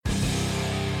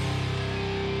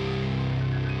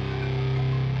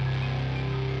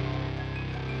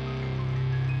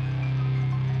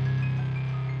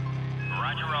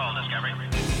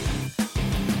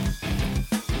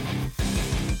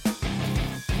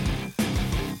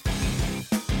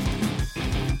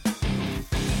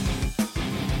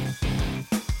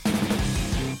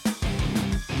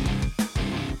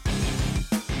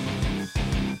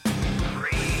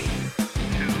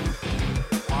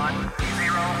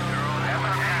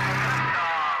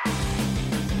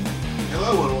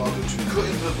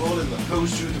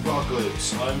Post-Truth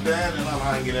Apocalypse. I'm Ben and I'm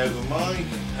hanging out with Mike.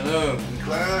 Hello. And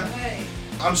Claire. Hey.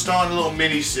 I'm starting a little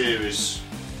mini-series.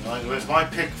 Right? It's my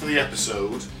pick for the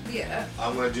episode. Yeah.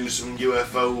 I'm going to do some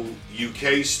UFO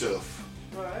UK stuff.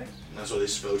 Right. And that's what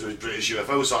this photo is, British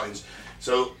UFO sightings.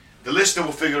 So the listener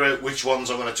will figure out which ones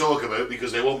I'm going to talk about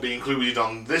because they won't be included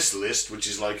on this list, which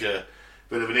is like a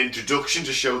bit of an introduction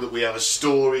to show that we have a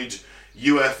storied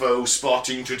UFO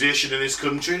spotting tradition in this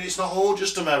country, and it's not all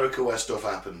just America where stuff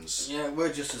happens. Yeah,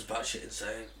 we're just as batshit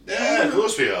insane. Yeah, of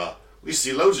course we are. We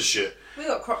see loads of shit. We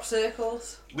got crop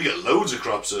circles. We get loads of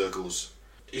crop circles,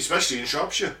 especially in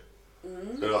Shropshire.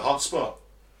 They're a hot spot.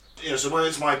 You know, so when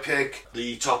it's my pick,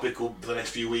 the topic will, for the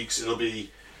next few weeks, it'll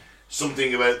be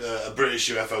something about a British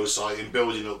UFO sighting,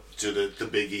 building up to the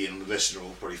biggie, and the listener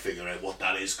will probably figure out what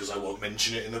that is because I won't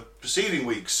mention it in the preceding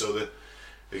weeks. So that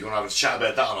if you want to have a chat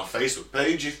about that on our Facebook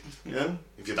page, if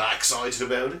you're that excited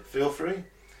about it, feel free.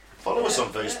 Follow us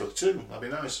on Facebook too. That'd be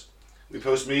nice. We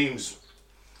post memes,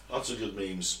 lots of good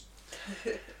memes.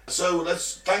 So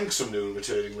let's thank some new and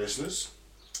returning listeners.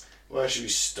 Where should we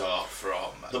start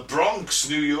from? The Bronx,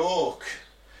 New York.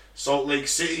 Salt Lake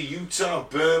City, Utah.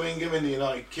 Birmingham in the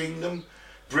United Kingdom.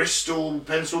 Bristol,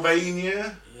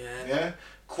 Pennsylvania. Yeah.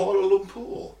 Kuala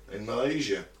Lumpur in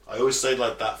Malaysia. I always say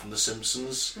like that from The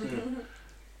Simpsons.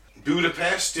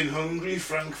 Budapest in Hungary.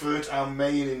 Frankfurt am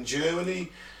Main in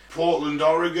Germany. Portland,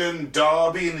 Oregon.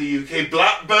 Derby in the UK.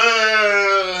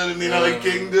 Blackburn in the United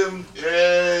Kingdom.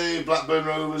 Yay! Blackburn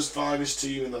Rovers, finest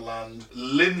team in the land.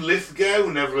 Linlithgow,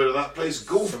 never heard of that place.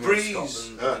 Gulf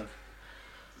Breeze.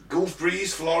 Gulf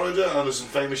Breeze, Florida. And there's some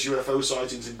famous UFO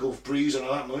sightings in Gulf Breeze, I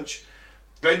know that much.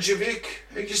 Reykjavik.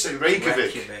 How do you say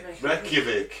Reykjavik?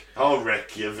 Reykjavik. Oh,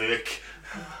 Reykjavik.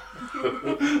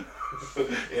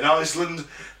 In Iceland.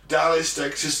 Dallas,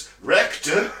 Texas,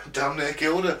 Rector, damn near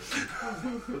killed her.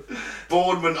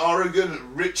 Boardman,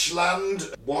 Oregon, Richland,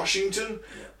 Washington,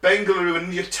 Bengaluru in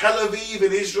India, Tel Aviv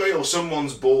in Israel.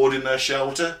 Someone's bored in their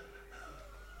shelter.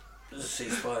 There's a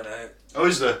ceasefire now. Oh,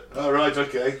 is there? Oh, right,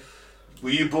 okay.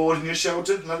 Were you bored in your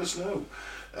shelter? Let us know.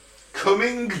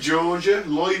 Cumming, Georgia,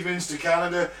 Lloydminster,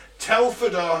 Canada,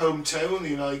 Telford, our hometown, the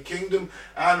United Kingdom,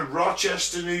 and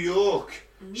Rochester, New York.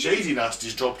 Shady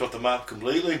Nasty's dropped off the map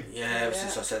completely. Yeah, ever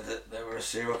since I said that they were a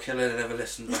serial killer, they never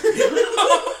listened back.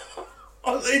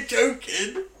 Are they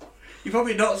joking? You're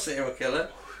probably not a serial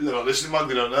killer. They're not listening, man,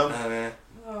 they don't know. Oh, yeah.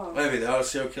 Oh. Maybe they are a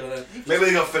serial killer. Maybe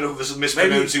they got fed up with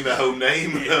mispronouncing their home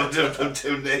name.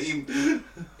 Name.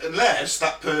 Unless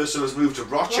that person has moved to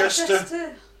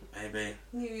Rochester. Maybe.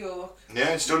 New York.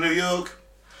 Yeah, it's still New York.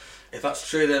 If that's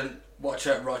true, then watch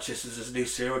out, Rochester's a new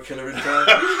serial killer in town.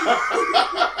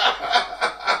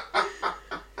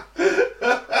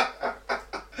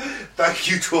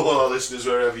 Thank you to all our listeners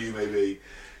wherever you may be.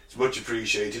 It's much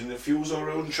appreciated and it fuels our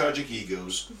own tragic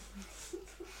egos.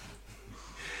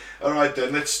 Alright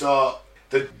then, let's start.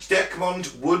 The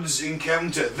Decmont Woods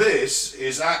encounter. This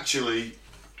is actually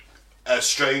a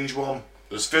strange one.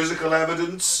 There's physical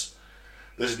evidence.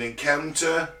 There's an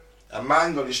encounter. A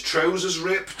man got his trousers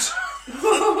ripped.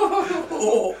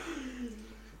 So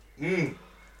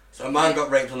a man got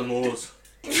raped on the moors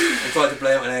and tried to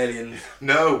play out an alien.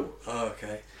 No. Oh,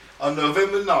 okay. On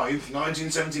November 9th,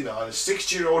 1979, a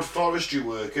 60-year-old forestry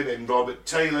worker named Robert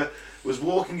Taylor was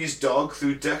walking his dog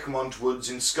through Decmont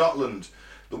Woods in Scotland.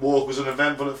 The walk was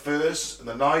uneventful at first, and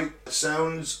the night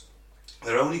sounds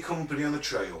their only company on the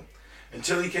trail,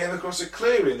 until he came across a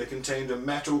clearing that contained a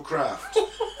metal craft.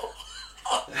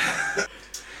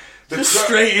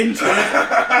 Straight into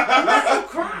it. Metal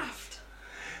craft.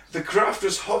 The craft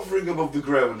was hovering above the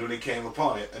ground when he came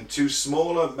upon it, and two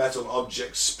smaller metal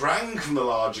objects sprang from the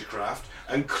larger craft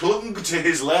and clung to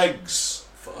his legs.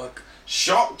 Fuck.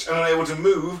 Shocked and unable to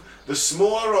move, the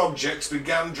smaller objects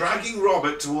began dragging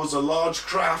Robert towards a large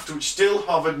craft which still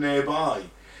hovered nearby.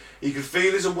 He could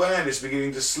feel his awareness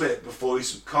beginning to slip before he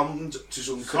succumbed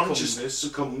to unconsciousness.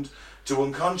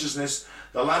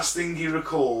 The last thing he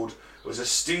recalled was a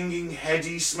stinging,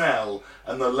 heady smell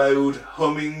and the loud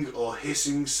humming or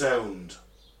hissing sound.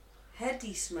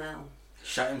 Heady smell.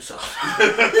 Shot himself.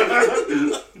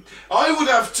 I would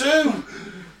have too!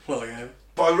 Well, yeah.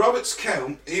 By Robert's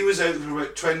count, he was out for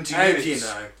about 20 How minutes. do you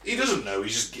know? He doesn't know,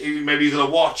 maybe he's going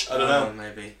to watch, I don't know.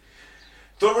 Maybe.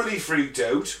 Thoroughly freaked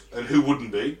out, and who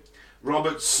wouldn't be,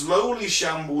 Robert slowly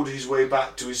shambled his way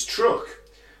back to his truck,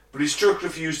 but his truck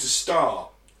refused to start.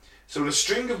 So in a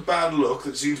string of bad luck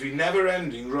that seemed to be never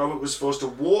ending, Robert was forced to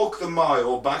walk the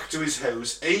mile back to his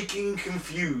house, aching,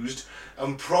 confused,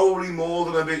 and probably more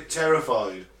than a bit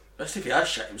terrified. Best if he has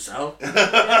shot himself.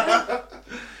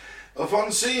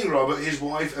 Upon seeing Robert, his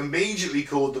wife immediately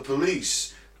called the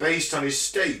police, based on his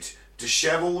state,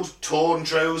 dishevelled, torn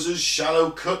trousers,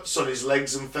 shallow cuts on his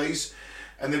legs and face,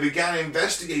 and they began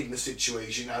investigating the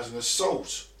situation as an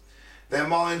assault. Their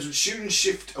minds would soon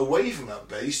shift away from that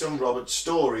based on Robert's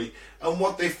story and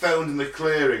what they found in the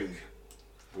clearing.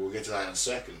 We'll get to that in a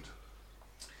second.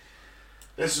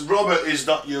 This Robert is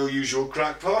not your usual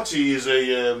crackpot. He is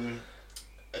a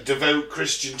devout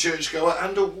Christian churchgoer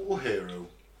and a war hero.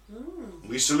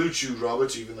 We salute you,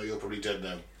 Robert, even though you're probably dead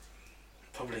now.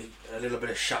 Probably a little bit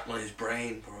of shrapnel on his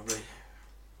brain, probably.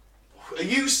 Are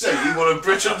you saying one of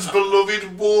Britain's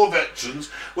beloved war veterans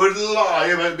would lie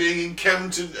about being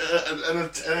encountered an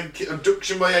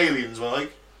abduction by aliens,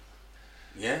 Mike?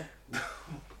 Yeah.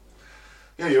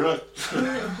 Yeah, you're right.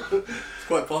 It's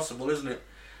quite possible, isn't it?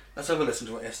 Let's have a listen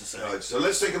to what he has to say. Right, so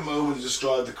let's take a moment to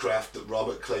describe the craft that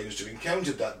Robert claims to have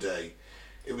encountered that day.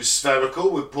 It was spherical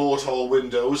with porthole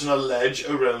windows and a ledge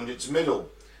around its middle.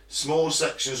 Small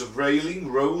sections of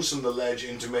railing rose from the ledge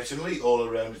intermittently all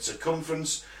around its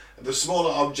circumference. The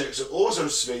smaller objects are also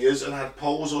spheres and had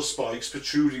poles or spikes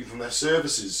protruding from their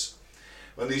surfaces.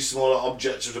 When these smaller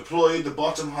objects were deployed, the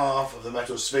bottom half of the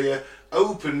metal sphere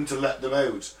opened to let them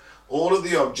out. All of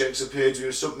the objects appeared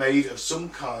to be made of some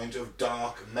kind of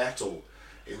dark metal.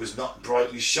 It was not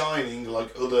brightly shining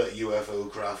like other UFO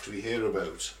craft we hear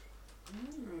about.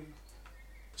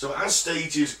 So as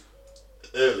stated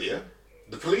earlier,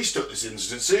 the police took this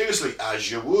incident seriously, as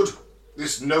you would.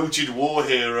 This noted war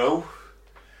hero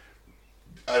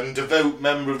and devout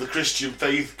member of the Christian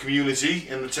faith community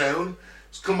in the town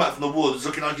has come back from the woods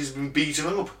looking like he's been beaten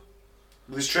up.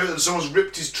 With his trousers, someone's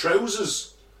ripped his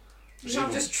trousers. He's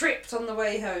not just tripped on the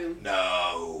way home.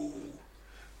 No.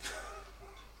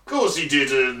 Of course he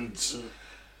didn't.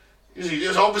 It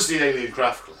was obviously an alien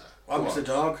craft, Claire. What was the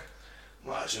dog?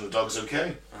 Well, I assume the dog's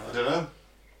okay. I don't know.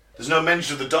 There's no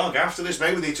mention of the dog after this.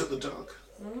 Maybe they took the dog.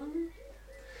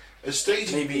 As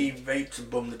stated... Maybe he raped and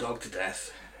bummed the dog to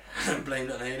death and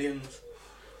blamed it on aliens.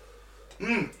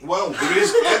 Well, there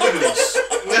is evidence.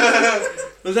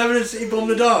 There's evidence that he bummed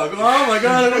the dog? Oh my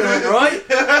god, I got that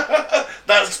right?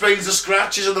 That explains the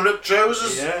scratches and the ripped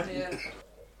trousers. Yeah.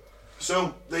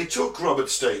 So, they took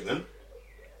Robert's statement,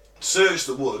 searched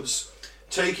the woods,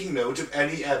 taking note of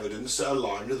any evidence that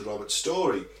aligned with Robert's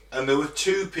story. And there were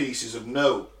two pieces of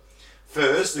note.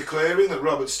 First, the clearing that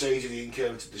Robert stated he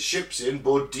encountered the ships in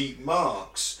bore deep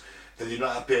marks. They did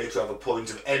not appear to have a point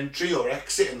of entry or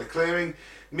exit in the clearing,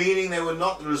 meaning they were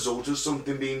not the result of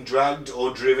something being dragged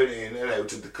or driven in and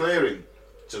out of the clearing.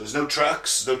 So there's no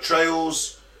tracks, no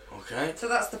trails. Okay. So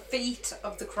that's the feet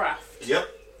of the craft. Yep.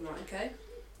 Right, okay.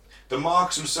 The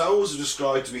marks themselves are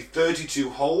described to be 32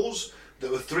 holes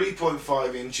that were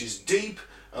 3.5 inches deep,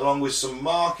 along with some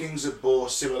markings that bore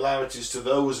similarities to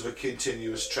those of a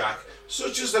continuous track,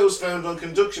 such as those found on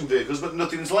conduction vehicles, but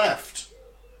nothing's left.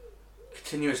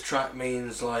 Continuous track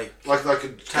means like A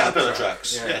caterpillar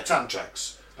tracks. Yeah. Yeah, tan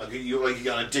tracks. Like you're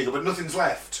going to digger, but nothing's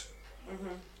left.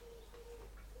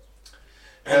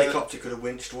 helicopter could have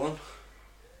winched one.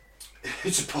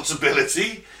 It's a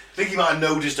possibility. I think he might have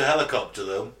noticed a helicopter,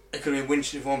 though. It could have been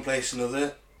winched it from one place to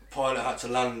another. Pilot had to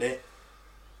land it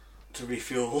to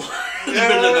refuel in the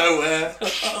middle of nowhere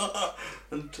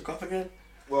and took off again.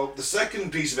 Well, the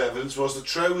second piece of evidence was the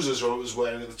trousers Robert was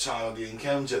wearing at the time of the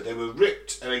encounter. They were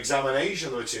ripped. An examination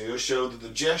of the material showed that the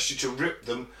gesture to rip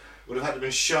them would have had to have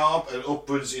been sharp and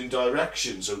upwards in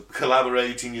direction. So,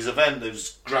 collaborating his event, they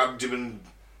just grabbed him and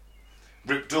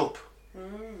ripped up.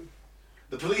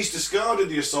 The police discarded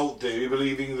the assault theory,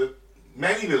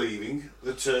 many believing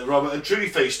that Robert had truly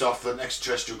faced off an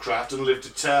extraterrestrial craft and lived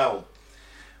to tell.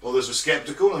 Others were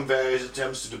sceptical, and various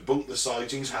attempts to debunk the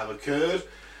sightings have occurred.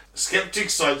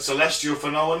 Skeptics cite celestial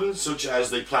phenomena such as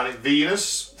the planet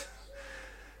Venus.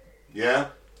 Yeah?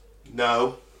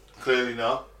 No. Clearly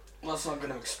not. Well, that's not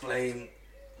going to explain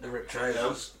the ripped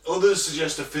trousers. Others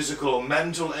suggest a physical or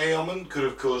mental ailment could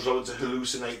have caused Robert to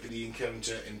hallucinate the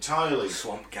encounter entirely.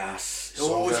 Swamp gas.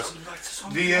 Swamp gas. Coming back to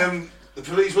swamp gas. The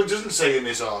police, what it doesn't say in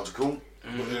this article,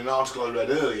 but in an article I read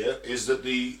earlier, is that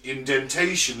the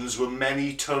indentations were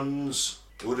many tons.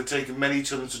 It would have taken many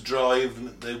tons to drive,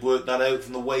 and they worked that out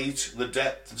from the weight, the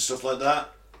depth and stuff like that.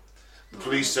 The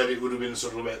police said it would have been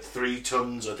sort of about 3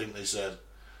 tons, I think they said.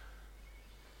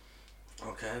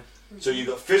 Okay. So you've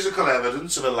got physical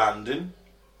evidence of a landing,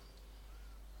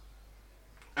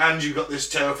 and you've got this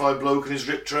terrified bloke in his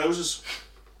ripped trousers,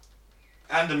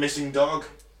 and a missing dog.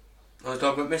 Oh, the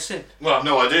dog went missing? Well, I've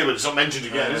no idea, but it's not mentioned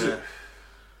again, is it?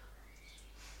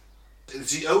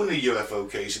 It's the only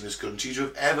UFO case in this country to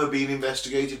have ever been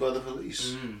investigated by the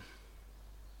police.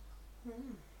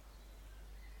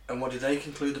 And what did they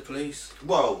conclude, the police?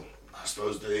 Well, I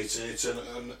suppose that it's an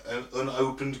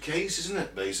unopened case, isn't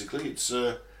it? Basically, it's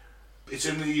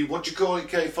in the what do you call it,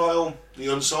 Kate file, the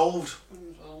unsolved.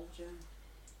 Involved, yeah.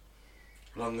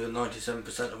 Along with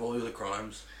 97% of all the other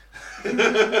crimes.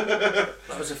 That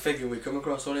was a figure we come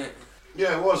across, wasn't it?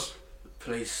 Yeah, it was.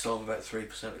 Police solve about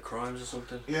 3% of crimes or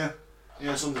something. Yeah,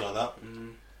 something like that.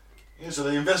 Yeah, so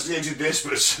they investigated this,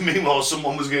 but meanwhile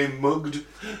someone was getting mugged.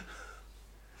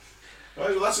 Right,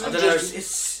 well, that's an I don't know.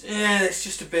 interesting. It's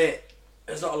just a bit.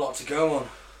 There's not a lot to go on.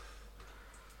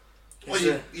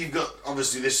 Well, you've got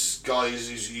obviously this guy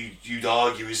you'd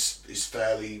argue is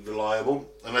fairly reliable,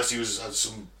 unless he had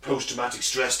some post-traumatic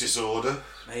stress disorder.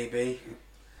 Maybe.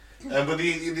 But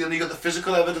you got the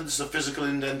physical evidence, the physical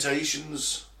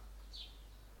indentations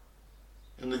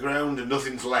in the ground, and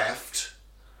nothing's left.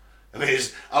 I mean,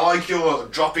 I like your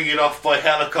dropping it off by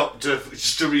helicopter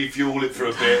just to refuel it for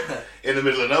a bit in the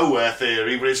middle of nowhere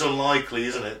theory, but it's unlikely,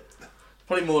 isn't it?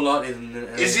 Probably more likely than.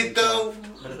 Is it though?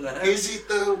 I don't know. Is it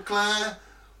though, Claire?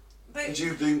 But Do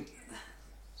you think?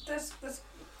 there's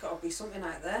got to be something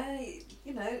out there.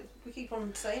 You know, we keep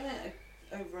on saying it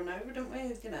over and over, don't we?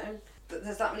 You know, that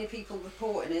there's that many people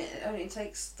reporting it. It only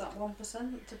takes that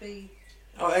 1% to be.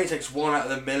 Oh, it only takes one out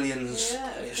of the millions. Yeah,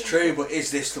 It's true, but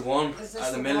is this the one Is this out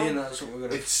of the the million? one? That's what we're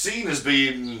gonna. It's seen as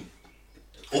being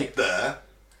up there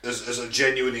as a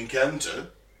genuine encounter.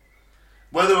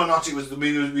 Whether or not it was, I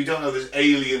mean, we don't know. There's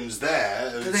aliens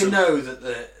there. Do they know that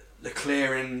the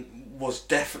clearing was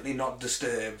definitely not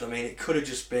disturbed? I mean, it could have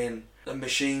just been the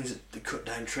machines that cut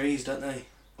down trees, don't they?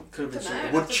 It could have been Dunno,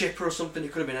 some wood chipper or something.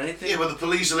 It could have been anything. Yeah, but the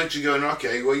police are literally going,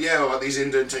 okay, well, yeah, well, these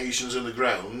indentations in the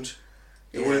ground.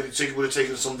 It would have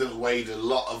taken something that weighed a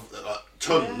lot of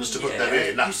tons to put them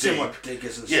in. That's you deep. see what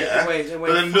diggers and Yeah, stuff. They weigh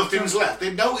but then fuck nothing's tons. left.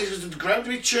 They know it was the ground to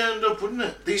be churned up, wouldn't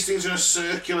it? These things are in a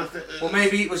circular thing. Well,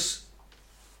 maybe it was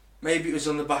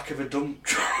on the back of a dump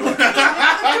truck. The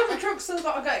dump truck's still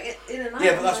got to go in and out.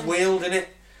 Yeah, but that's haven't they? wheeled, innit?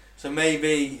 So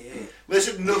maybe.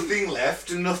 There's nothing left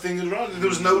and nothing around. There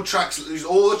was no tracks.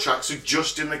 All the tracks are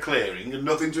just in the clearing and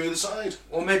nothing to either side.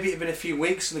 Or maybe it'd been a few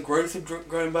weeks and the growth had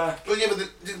grown back. But yeah, but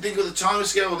think of the time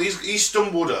scale. He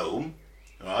stumbled home,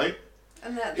 right?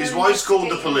 And they're His wife's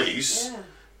called the investigating it, police. Yeah.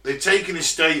 They've taken his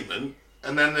statement,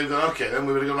 and then they've gone, okay, then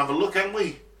we're going to go and have a look, haven't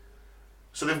we?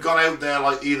 So they've gone out there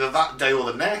like either that day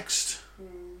or the next.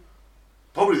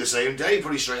 Probably the same day,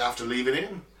 pretty straight after leaving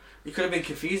him. He could have been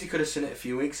confused. He could have seen it a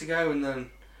few weeks ago and then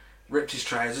ripped his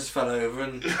trousers, fell over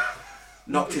and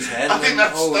knocked his head. I and think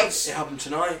then, that's- it happened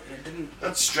tonight. And it didn't.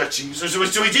 That's stretching. So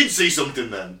he did see something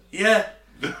then? Yeah.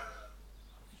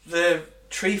 The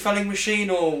tree felling machine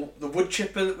or the wood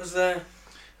chipper that was there.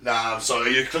 Nah, I'm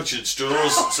sorry, you're clutching at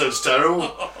straws. Sounds terrible.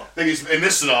 I think in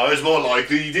this scenario, it's more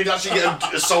likely he did actually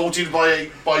get assaulted by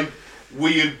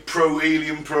weird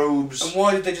alien probes. And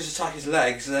why did they just attack his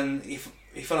legs and then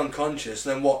he fell unconscious?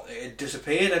 Then what? It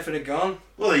disappeared. Everything had gone.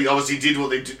 Well, he obviously did what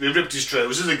they did. They ripped his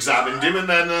trousers, examined him, and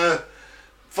then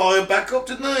fired back up,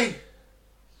 didn't they?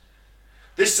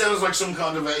 This sounds like some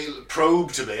kind of a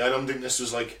probe to me. I don't think this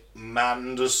was like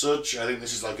manned as such. I think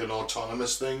this is like an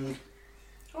autonomous thing.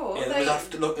 Or Yeah, they,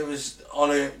 it was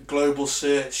on a global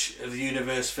search of the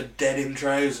universe for denim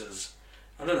trousers.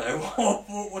 I don't know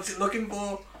what's it looking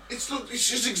for. It's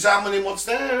just examining what's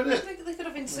there, isn't it? they could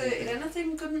have inserted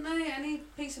anything, couldn't they? Any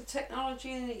piece of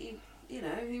technology, and you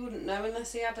know, he wouldn't know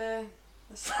unless he had a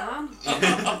scan.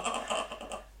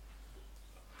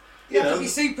 You He'd know, be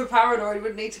super paranoid. He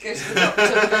would need to go to the doctor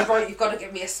and go, right, you've got to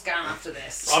give me a scan after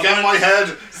this. scan my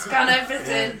head. Scan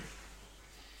everything.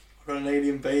 I've got an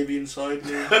alien baby inside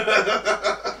me.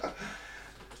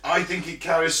 I think it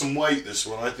carries some weight, this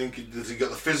one. I think you've got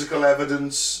the physical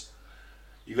evidence.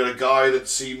 You've got a guy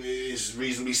that is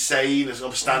reasonably sane, as an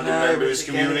upstanding member of his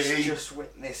community. It's just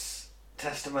witness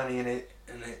testimony in it,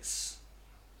 and it's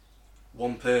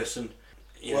one person.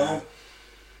 You know,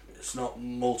 it's not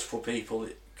multiple people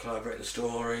that collaborate in the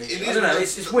story. I don't know.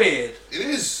 It's weird. It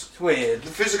is. It's weird. The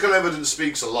physical evidence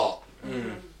speaks a lot.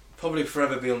 Probably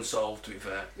forever be unsolved. To be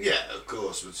fair. Yeah, of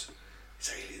course, but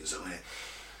it's aliens, isn't it?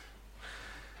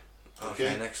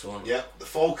 Okay, next one. Yeah, the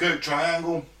Falkirk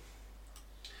Triangle.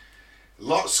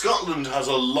 Scotland has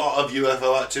a lot of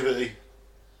UFO activity.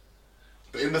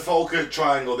 But in the Falkirk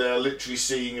Triangle, they are literally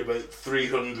seeing about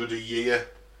 300 a year.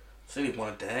 It's only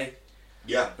one a day.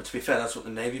 Yeah. But to be fair, that's what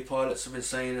the Navy pilots have been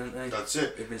saying, haven't they? That's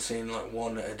it. They've been seeing like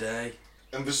one a day.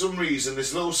 And for some reason,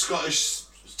 this little Scottish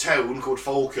town called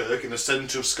Falkirk in the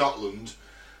centre of Scotland,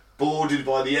 bordered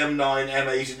by the M9,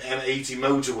 M8 and M80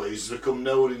 motorways, has become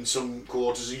known in some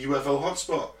quarters as a UFO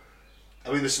hotspot.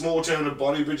 I mean, the small town of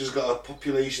Bonnybridge has got a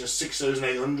population of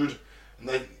 6,800, and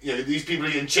these people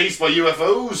are getting chased by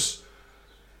UFOs.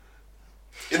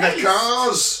 In in their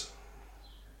cars.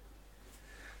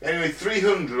 Anyway,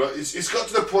 300. It's got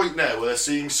to the point now where they're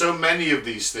seeing so many of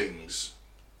these things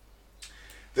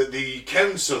that the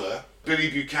councillor, Billy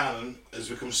Buchanan, has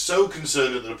become so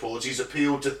concerned at the reports, he's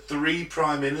appealed to 3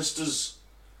 prime ministers,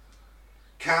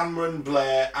 Cameron,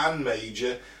 Blair and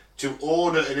Major, to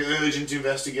order an urgent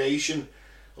investigation.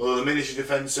 Although the Ministry of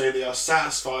Defence say they are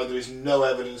satisfied there is no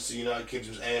evidence the United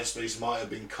Kingdom's airspace might have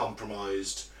been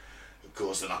compromised. Of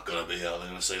course, they're not going to be, are they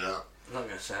going to say that? I'm not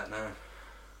going to say it now.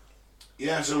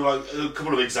 Yeah, so like a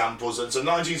couple of examples. And so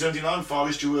 1979,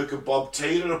 forestry worker Bob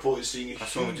Taylor reported seeing a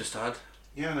That's what we just had.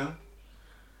 Yeah, no.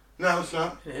 No, it's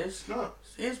not. It is. It's not.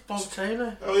 It is Bob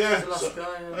Taylor. Oh, yeah. The last guy.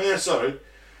 Yeah. Oh, yeah, sorry.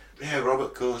 Yeah, Robert,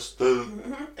 of course.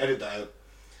 Boom. Edit that out.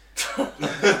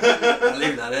 I'll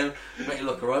leave that in. Make you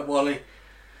look alright, Wally.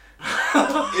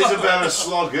 Isabella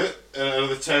Sloggett at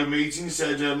the town meeting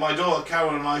said, my daughter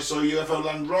Carol and I saw a UFO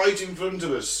land right in front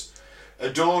of us. A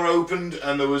door opened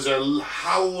and there was a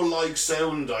howl-like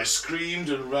sound. I screamed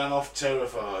and ran off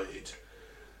terrified.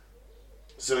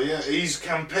 So yeah, he's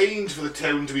campaigned for the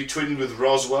town to be twinned with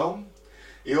Roswell.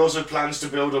 He also plans to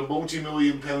build a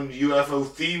multi-million-pound UFO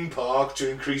theme park to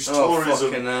increase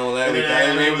tourism in an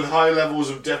area with high levels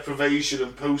of deprivation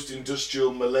and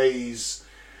post-industrial malaise.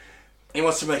 He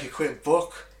wants to make a quick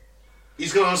buck.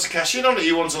 He's going to cash in on it.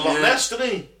 He wants a lot less, doesn't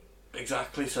he?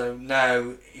 Exactly. So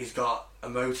now he's got a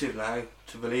motive now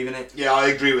to believe in it. Yeah, I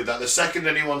agree with that. The second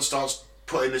anyone starts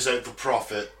putting this out for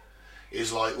profit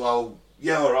is like, well,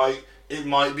 yeah, alright, it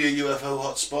might be a UFO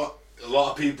hotspot. A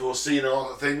lot of people are seeing a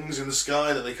lot of things in the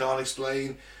sky that they can't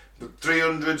explain. But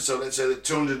 300, so let's say that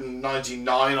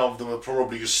 299 of them are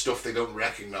probably just stuff they don't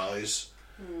recognise.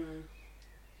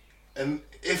 And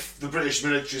if the British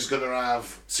military is going to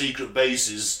have secret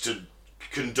bases to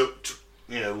conduct,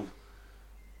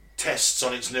 tests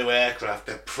on its new aircraft,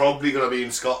 they're probably going to be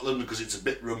in Scotland because it's a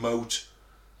bit remote.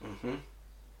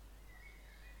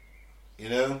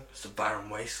 It's a barren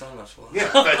wasteland, that's what.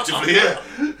 Yeah, effectively,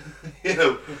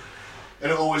 yeah.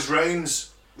 And it always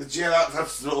rains. But yeah,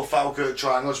 that's the little Falkirk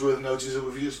triangle. It's worth noticing.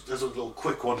 There's a little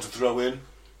quick one to throw in.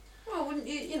 Well, wouldn't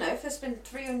you? If there's been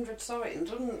 300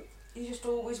 sightings, wouldn't you just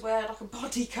always wear like a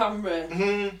body camera?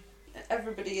 Mm-hmm.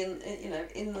 Everybody in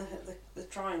the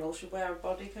triangle should wear a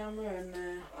body camera and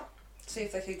see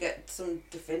if they could get some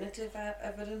definitive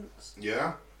evidence.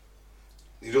 Yeah.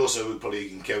 You'd also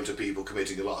probably encounter people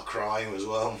committing a lot of crime as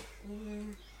well.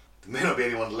 There may not be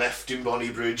anyone left in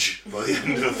Bonnybridge by the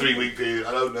end of a 3-week period.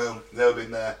 I don't know. Never been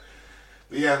there.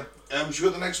 But yeah, should we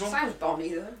go to the next one? Sounds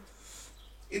Bonnie though.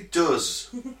 It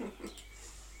does.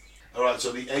 Alright,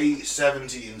 so the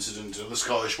A70 incident, the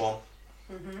Scottish one.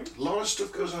 A lot of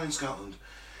stuff goes on in Scotland.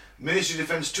 Ministry of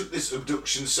Defence took this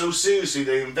abduction so seriously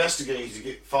they investigated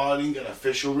it, filing an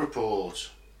official report.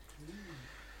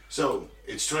 So,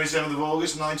 it's 27th of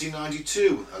August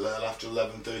 1992, a little after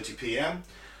 11:30pm.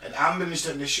 An ambulance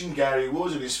technician, Gary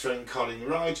Wood, and his friend Colin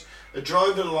Wright are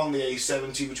driving along the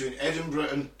A70 between Edinburgh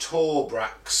and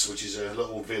Torbrax, which is a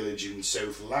little village in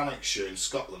South Lanarkshire in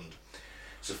Scotland.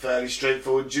 It's a fairly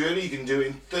straightforward journey, you can do it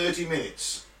in 30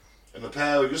 minutes. And the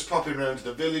pair were just popping round to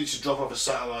the village to drop off a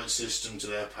satellite system to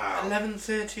their pal.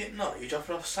 11:30 at night, you're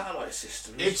dropping off satellite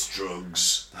systems? It's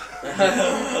drugs.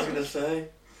 I was going to say.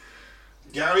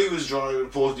 Gary was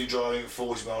reportedly driving at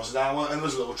 40 miles an hour and there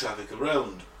was little traffic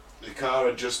around. The car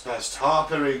had just passed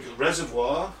Harperig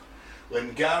Reservoir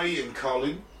when Gary and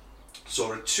Colin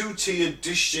saw a 2-tiered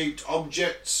dish-shaped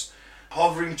object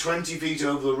hovering 20 feet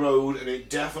over the road, and it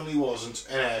definitely wasn't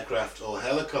an aircraft or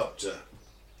helicopter.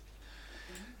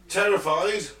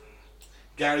 Terrified,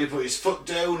 Gary put his foot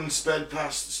down and sped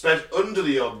under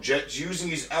the object, using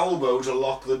his elbow to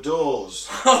lock the doors.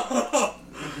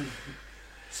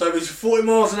 So if it's 40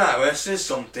 miles an hour, says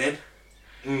something,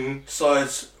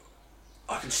 decides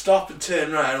I can stop and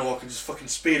turn around, or I can just fucking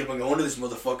speed up and go under this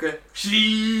motherfucker.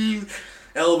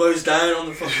 Elbows down on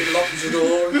the fucking lock of the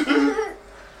door.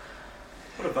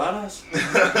 What a badass.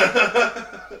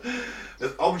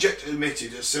 The object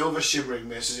emitted a silver shimmering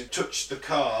mist as it touched the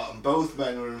car, and both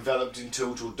men were enveloped in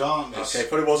total darkness. Okay,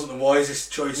 probably wasn't the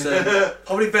wisest choice then.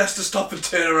 Probably best to stop and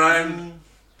turn around.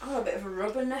 Oh, a bit of a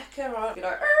rubbernecker, right? You're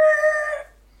like,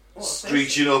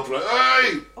 screeching up like,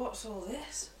 hey! What's all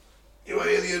this? You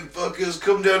alien fuckers,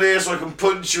 come down here so I can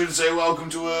punch you and say welcome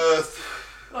to Earth.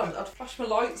 Well, I'd flash my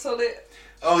lights on it.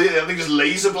 Oh yeah, I think just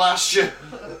laser blast you.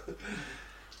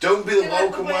 Don't be the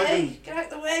welcome wagon. Get out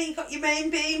the way, you got your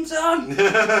main beams on.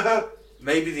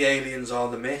 Maybe the aliens are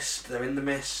the mist, they're in the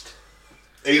mist.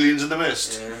 Aliens in the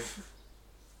mist? Yeah.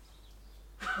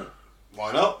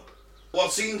 Why not?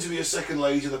 What seemed to be a second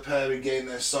later, the pair regained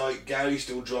their sight. Gary,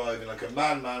 still driving like a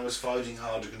madman, was fighting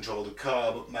hard to control the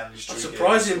car, but managed to... That's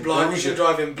surprising, blind. You've been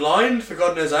driving blind for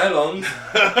God knows how long. Mike.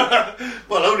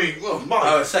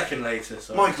 Oh, a second later,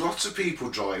 sorry. Mike, lots of people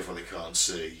drive when they can't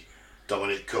see.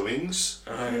 Dominic Cummings,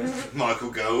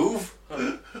 Michael Gove.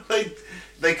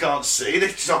 They can't see, they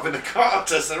stop in the car,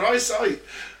 test their eyesight.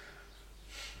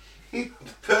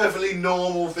 Perfectly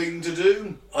normal thing to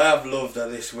do. I have loved that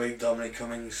this week, Dominic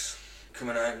Cummings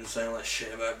coming out and saying all that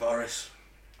shit about Boris.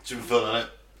 It's been fun,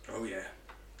 hasn't it? Oh yeah.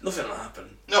 Nothing will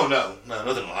happen. No,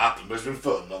 nothing will happen, but it's been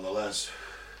fun nonetheless.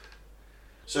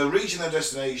 So, reaching their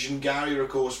destination, Gary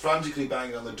recalls frantically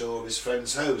banging on the door of his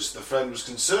friend's house. The friend was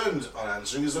concerned on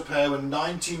answering as the pair were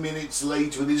 90 minutes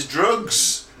late with his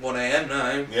drugs. 1 a.m.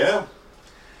 now. Yeah.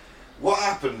 What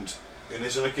happened in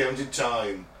this unaccounted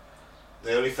time?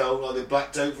 They only felt like they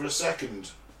blacked out for a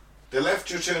second. They left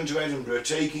to return to Edinburgh,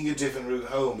 taking a different route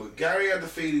home, but Gary had the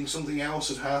feeling something else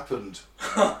had happened.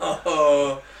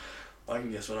 I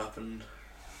can guess what happened.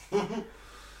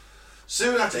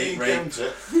 Soon after the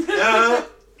encounter,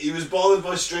 he was bothered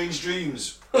by strange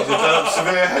dreams. He developed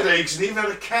severe headaches and even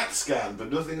had a CAT scan,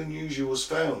 but nothing unusual was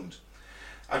found.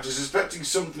 After suspecting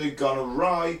something had gone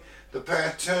awry, the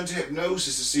pair turned to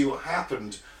hypnosis to see what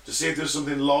happened, to see if there was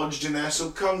something lodged in their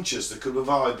subconscious that could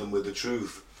provide them with the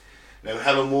truth. Now,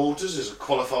 Helen Waters is a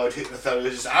qualified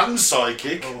hypnotherapist and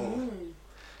psychic. Oh.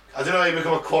 I don't know how you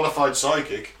become a qualified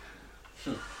psychic.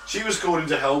 She was called in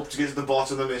to help to get to the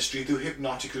bottom of the mystery through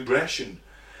hypnotic regression.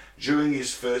 During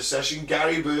his first session,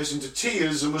 Gary burst into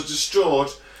tears and was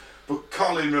distraught, but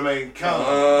Colin remained calm.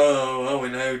 Oh, well, we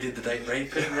know who did the date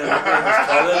raping. It was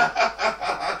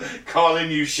Colin.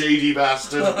 Colin, you shady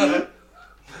bastard.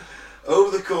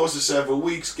 Over the course of several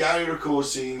weeks, Gary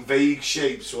recalls seeing vague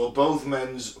shapes while both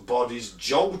men's bodies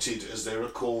jolted as they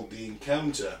recalled the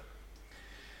encounter.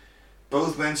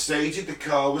 Both men stated the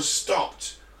car was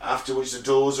stopped, after which the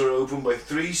doors were opened by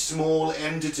 3 small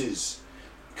entities.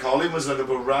 Colin was led up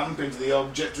a ramp into the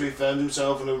object where he found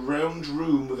himself in a round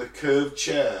room with a curved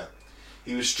chair.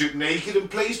 He was stripped naked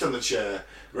and placed on the chair,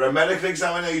 where a medical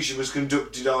examination was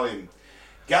conducted on him.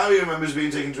 Gary remembers being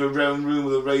taken to a round room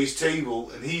with a raised table,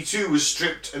 and he too was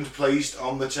stripped and placed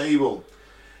on the table.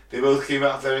 They both came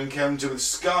out of their encounter with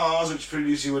scars which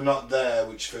previously were not there,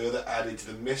 which further added to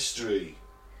the mystery.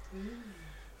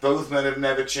 Both men have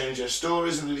never changed their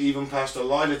stories and have even passed a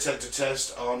lie detector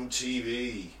test on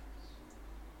TV.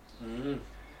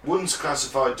 Once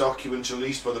classified documents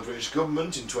released by the British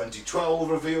government in 2012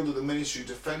 revealed that the Ministry of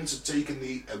Defence had taken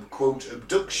the, quote,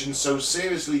 abduction so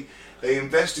seriously they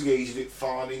investigated it,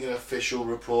 filing an official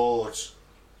report.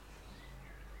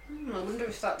 I wonder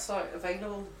if that's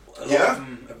available. A lot of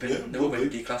them have been, they've all been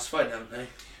declassified, haven't they?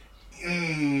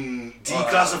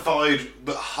 Declassified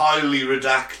but highly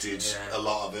redacted, a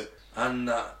lot of it.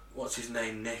 And what's his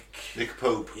name, Nick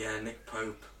Pope. Yeah, Nick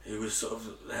Pope. He was sort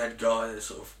of the head guy that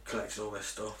sort of collected all this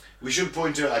stuff. We should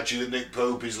point out actually that Nick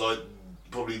Pope is like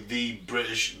probably the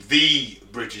British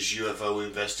UFO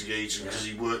investigator, because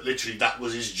he worked, literally that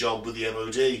was his job with the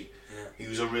MOD. Yeah. He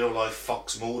was a real life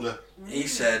Fox Mulder. He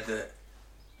said that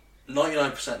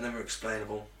 99% of them are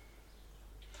explainable.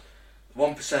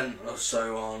 1% or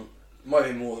so aren't. Might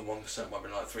be more than 1%, might be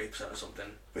like 3% or something.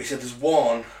 But he said there's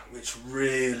one which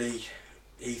really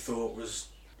he thought was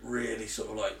really sort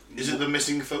of like... Is it the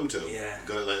missing photo? Yeah.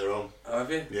 Got it later on. Oh,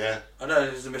 have you? Yeah. I know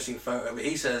there's a missing photo, but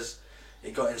he says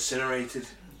it got incinerated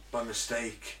by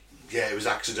mistake. Yeah, it was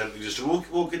accidentally just...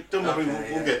 We'll get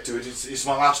to it. It's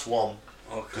my last one.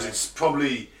 Okay. Because it's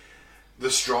probably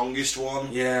the strongest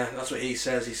one. Yeah, that's what he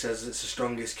says. He says it's the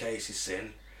strongest case he's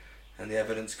seen, and the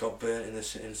evidence got burnt in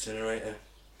the incinerator.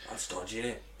 That's dodgy,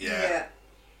 isn't it? Yeah.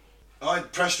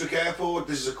 Alright, Prestwick Airport,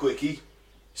 this is a quickie.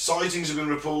 Sightings have been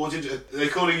reported. They're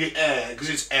calling it air, because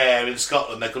it's air in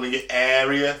Scotland, they're calling it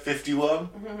Area 51.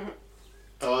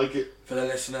 I like it. For the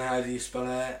listener, how do you spell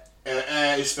air?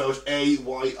 Air is spelled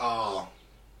A-Y-R.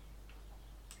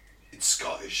 It's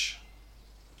Scottish.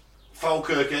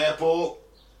 Falkirk Airport,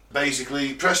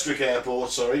 basically, Prestwick Airport,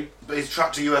 sorry. They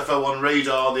tracked a UFO on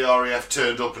radar, the RAF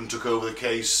turned up and took over the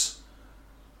case.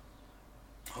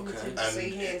 Okay.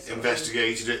 And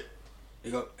investigated it.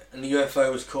 And the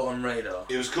UFO was caught on radar?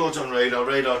 It was caught on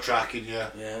radar tracking, yeah.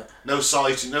 Yeah. No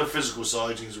sighting, no physical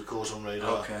sightings were caught on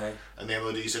radar. Okay. And the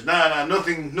MOD said, no,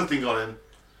 nothing got in.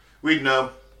 We'd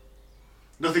know.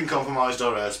 Nothing compromised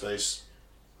our airspace.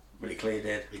 But it clearly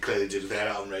did? It clearly did, they had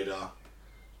it on radar.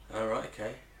 Alright,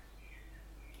 okay.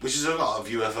 Which is a lot of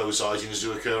UFO sightings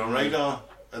do occur on radar,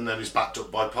 and then it's backed up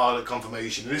by pilot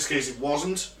confirmation. In this case it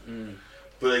wasn't,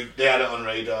 but they had it on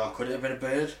radar. Could it have been a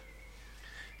bird?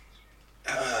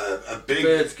 a big...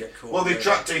 Birds get caught. Well, they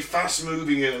tracked a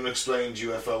fast-moving and unexplained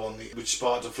UFO which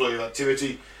sparked a flurry of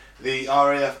activity. The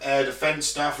RAF Air Defence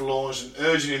Staff launched an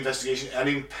urgent investigation and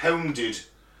impounded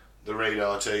the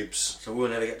radar tapes. So we'll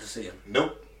never get to see them?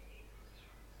 Nope.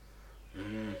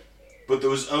 But there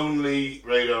was only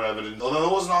radar evidence. Although there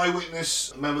was an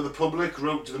eyewitness, a member of the public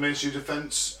wrote to the Ministry of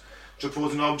Defence to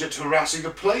report an object harassing a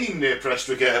plane near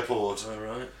Prestwick Airport.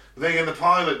 Alright. But then again, the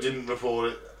pilot didn't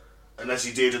report it, unless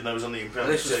he did and there was on the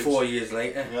impounded This was tapes. 4 years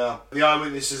later. Yeah. The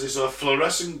eyewitness says they saw a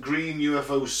fluorescent green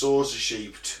UFO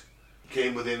saucer-shaped.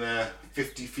 Came within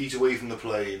 50 feet away from the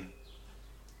plane.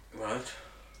 Right.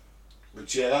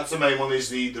 But yeah, that's the main one, is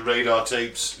the radar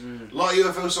tapes. A lot of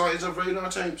UFO sightings have radar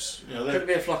tapes. You know, Could it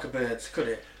be a flock of birds? Could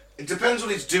it? it depends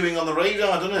what it's doing on the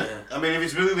radar, doesn't it? Yeah. I mean, if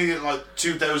it's moving at like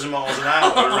 2,000 miles an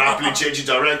hour and rapidly changing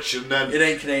direction, then It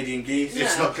ain't Canadian geese.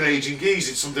 it's not Canadian geese,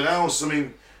 it's something else. I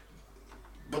mean,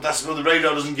 but the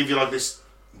radar doesn't give you like this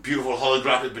beautiful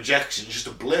holographic projection. It's just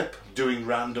a blip doing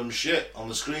random shit on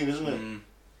the screen, isn't it?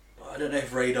 I don't know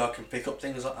if radar can pick up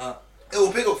things like that. It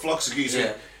will pick up flocks of geese.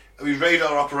 Yeah. I mean,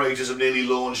 radar operators have nearly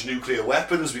launched nuclear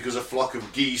weapons because a flock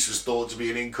of geese was thought to be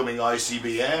an incoming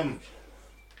ICBM.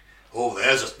 Oh,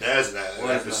 there's an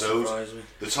episode. Surprise me.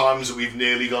 The times that we've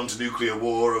nearly gone to nuclear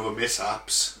war over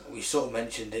mishaps. We sort of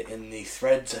mentioned it in the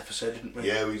Threads episode, didn't we?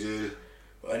 Yeah, we did.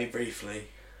 But only briefly.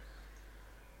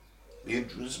 Be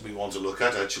something we want to look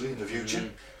at actually in the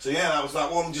future. So yeah, that was that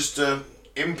one. Just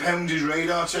impounded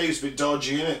radar tapes, a bit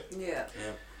dodgy, innit? Yeah.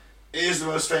 Here's the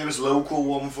most famous local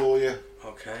one for you.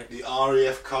 Okay. The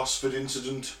RAF Cosford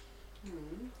incident.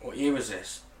 What year was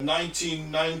this?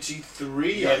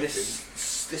 1993, Yeah, I think.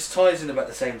 this ties in about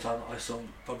the same time that I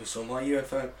probably saw my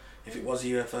UFO. If it was a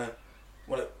UFO.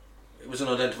 Well, it was an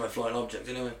unidentified flying object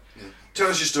anyway. Yeah. Tell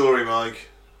us your story, Mike.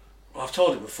 Well, I've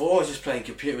told it before. I was just playing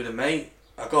computer with a mate.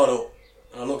 I got up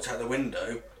and I looked out the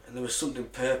window and there was something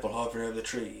purple hovering over the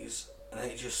trees, and then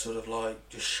it just sort of like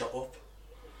just shot up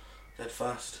dead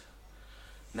fast.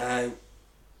 Now,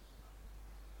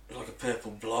 like a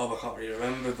purple blob, I can't really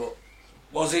remember, but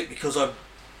was it because I've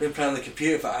been playing on the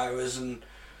computer for hours and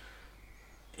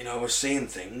I was seeing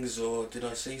things, or did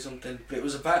I see something? But it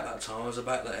was about that time. I was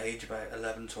about that age, about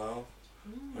 11, 12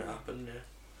 when it happened.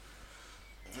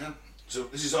 Yeah. So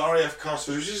this is RAF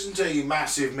Cosford, which isn't a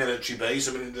massive military base.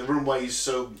 I mean, the runway is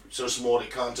so small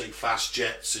it can't take fast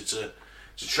jets. It's a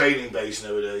training base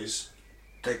nowadays.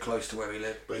 Dead close to where we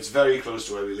live. But it's very close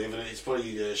to where we live, and it's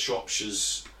probably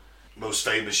Shropshire's most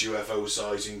famous UFO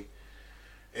sighting.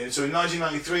 And so in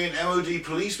 1993, an MOD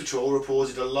police patrol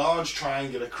reported a large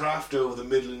triangular craft over the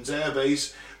Midlands Air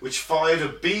Base, which fired a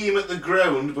beam at the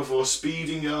ground before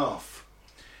speeding off.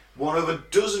 One of a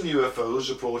dozen UFOs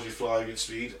reported flying at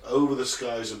speed over the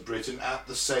skies of Britain at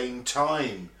the same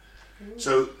time.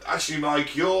 So, actually,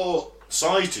 Mike, your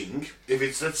sighting, if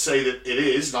it's, let's say that it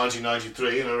is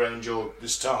 1993 and around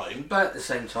this time, About the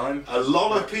same time. a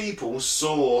lot of people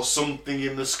saw something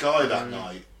in the sky that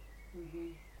night.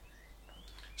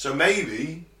 So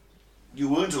maybe you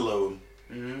weren't alone.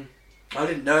 I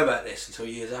didn't know about this until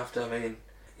years after. I mean,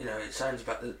 it sounds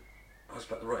I was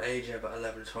about the right age, about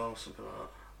 11, 12, something like that.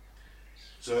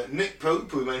 So Nick Pope,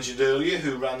 who we mentioned earlier,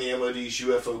 who ran the MOD's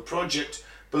UFO project,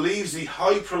 believes the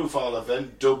high-profile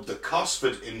event, dubbed the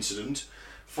Cosford Incident,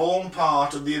 formed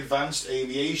part of the Advanced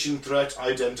Aviation Threat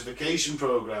Identification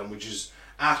Program, which is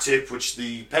ATIP, which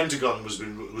the Pentagon was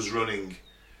running.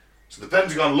 So the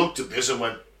Pentagon looked at this and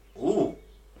went, ooh,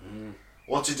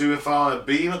 what's it doing firing a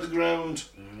beam at the ground?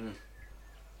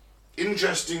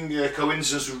 Interesting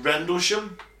coincidence with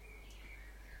Rendlesham.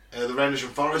 The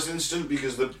Rendlesham Forest incident,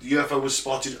 because the UFO was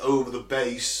spotted over the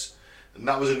base, and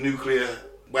that was a nuclear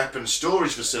weapon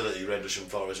storage facility, Rendlesham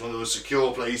Forest, one of those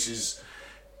secure places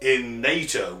in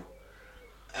NATO,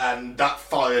 and that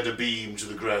fired a beam to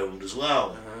the ground as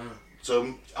well.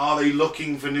 So are they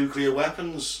looking for nuclear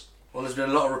weapons? Well, there's been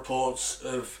a lot of reports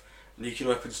of nuclear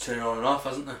weapons turning on and off,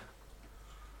 hasn't there?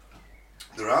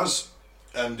 There has.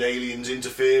 And aliens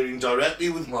interfering directly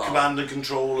with command and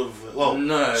control of...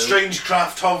 no. Strange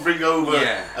craft hovering over,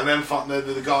 Yeah. and then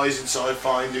the guys inside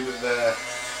finding that they're...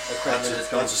 Equipment has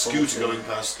gone That's a scooter faulty. going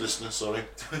past, listener, sorry.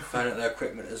 Found out their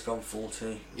equipment has gone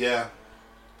faulty. Yeah.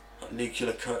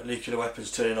 Nuclear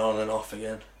weapons turning on and off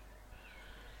again.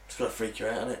 It's gonna freak you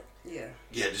out, isn't it? Yeah.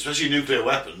 Yeah, especially nuclear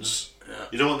weapons. Yeah.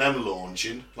 You don't want them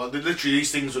launching. Like, literally,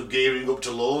 these things were gearing up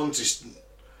to launch,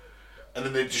 and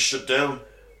then they just shut down.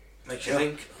 Makes you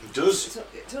think. It does.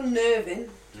 It's unnerving.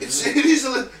 It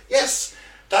is yes,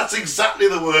 that's exactly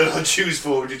the word I choose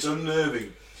for it. It's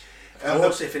unnerving. Of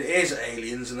course, if it is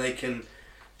aliens and they can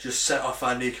just set off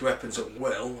our nuclear weapons at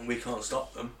will and we can't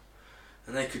stop them,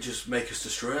 and they could just make us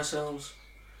destroy ourselves.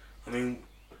 I mean,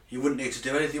 you wouldn't need to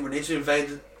do anything. You wouldn't need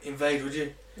to invade, would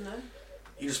you? No.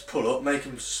 You just pull up, make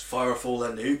them fire off all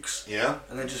their nukes. Yeah.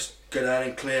 And then just go down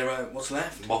and clear out what's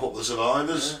left. Mop up the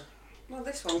survivors. Yeah. Well,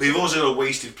 this one. But you've also got a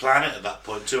wasted planet at that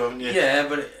point too, haven't you? Yeah,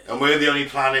 but... And we're the only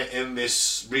planet in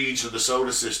this region of the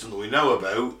solar system that we know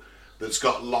about that's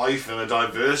got life and a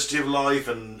diversity of life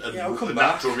and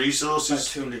natural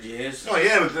resources. About 200 years. Oh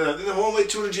yeah, but they won't wait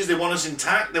 200 years. They want us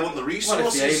intact. They want the resources.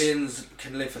 What if the aliens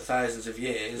can live for thousands of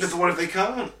years? What if they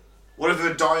can't? What if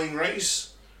they're a dying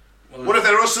race? Well, what if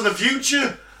they're us in the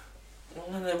future? Well,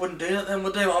 then they wouldn't do that then,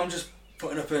 would they? I'm just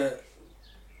putting up a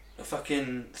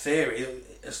fucking theory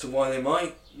as to why they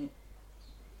might.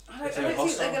 I don't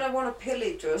think they're going to want to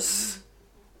pillage us.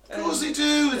 Of course they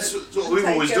do. It's what we've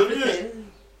always done, isn't it?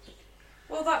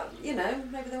 Well, that,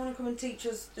 maybe they want to come and teach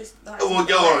us this.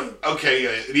 Okay,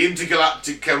 yeah. The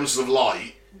Intergalactic Council of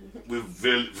Light with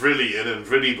Vrillian and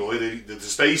Vrilly Boy, the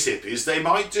space hippies, they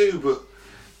might do, but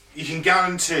you can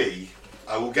guarantee,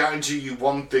 I will guarantee you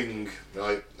one thing,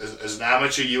 right, as an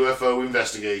amateur UFO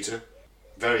investigator,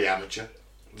 very amateur,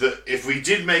 that if we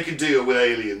did make a deal with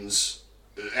aliens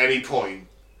at any point,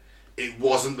 it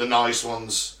wasn't the nice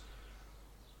ones.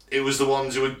 It was the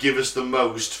ones who would give us the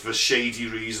most for shady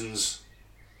reasons.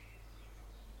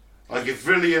 Like if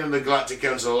Vrillian and the Galactic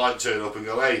Council of Light turn up and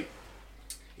go, hey,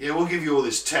 yeah, we'll give you all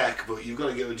this tech, but you've got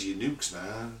to get rid of your nukes,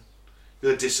 man.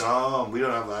 You've got to disarm. We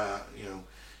don't have that, You've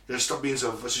got to stop being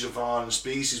such a foreign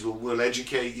species. We'll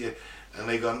educate you. And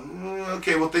they go,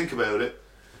 okay, we'll think about it.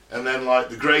 And then, like,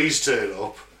 the Greys turn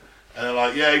up, and they're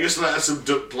like, yeah, just let us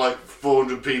abduct, like,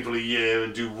 400 people a year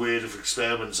and do weird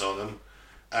experiments on them,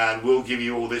 and we'll give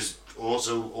you all this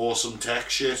also awesome tech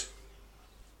shit.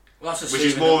 Well, that's which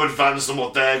is more advanced than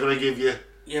what they're going to give you.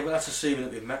 Yeah, but that's assuming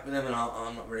that we've met with them, and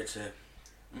I'm not ready to.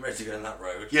 I'm ready to go down that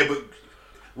road. Yeah, but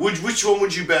which one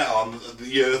would you bet on that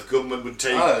the Earth government would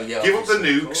take? Oh, yeah, give up the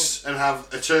nukes and have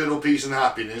eternal peace and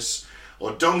happiness,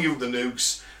 or don't give up the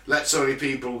nukes, let so many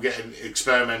people get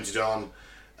experimented on,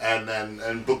 and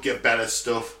get better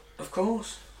stuff. Of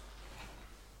course.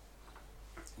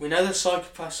 We know the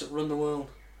psychopaths that run the world.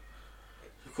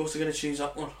 Of course they're going to choose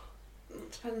that one.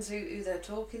 It depends who they're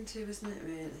talking to, isn't it,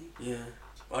 really? Yeah.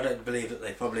 I don't believe that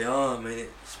they probably are. I mean,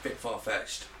 it's a bit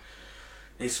far-fetched.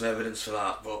 Need some evidence for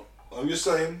that, but... I'm just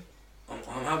saying.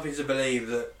 I'm happy to believe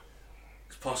that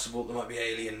it's possible there might be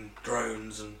alien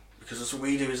drones, and because that's what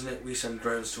we do, isn't it? We send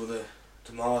drones to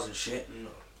Mars and shit, and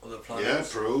other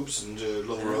planets. Yeah, probes and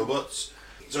little robots.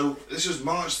 So, this was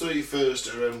March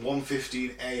 31st, around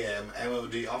 1:15 AM,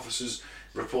 MOD officers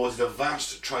reported a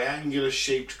vast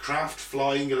triangular-shaped craft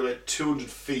flying at about 200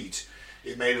 feet.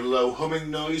 It made a low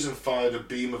humming noise and fired a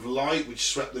beam of light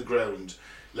which swept the ground,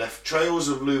 left trails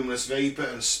of luminous vapour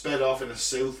and sped off in a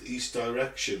southeast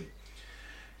direction.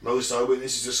 Most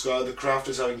eyewitnesses described the craft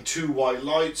as having two white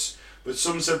lights, but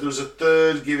some said there was a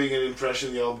third, giving an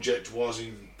impression the object was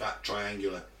in fact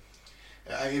triangular.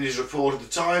 In his report at the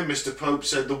time, Mr. Pope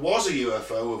said there was a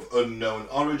UFO of unknown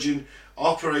origin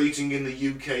operating in the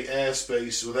UK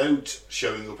airspace without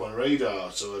showing up on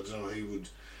radar. So I don't know who would...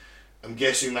 I'm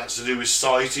guessing that's to do with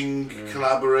sighting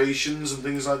collaborations and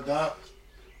things like that.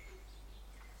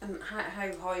 And how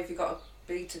high have you got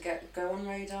to be to go on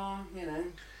radar,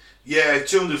 Yeah,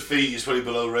 200 feet is probably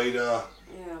below radar.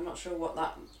 Yeah, I'm not sure what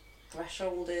that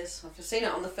threshold is. I've seen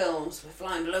it on the films, we're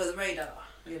flying below the radar,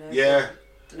 Yeah.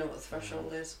 Don't know what the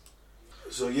threshold is.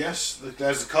 So yes,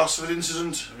 there's the Cosford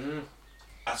incident.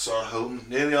 That's our home,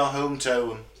 nearly our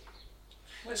hometown.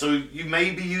 So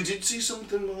you did see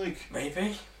something, like...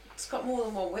 Maybe. It's got more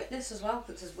than one witness as well,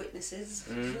 because there's witnesses,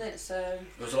 isn't it? So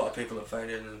there was a lot of people that phoned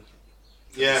in and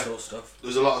saw stuff. There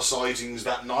was a lot of sightings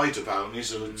that night apparently,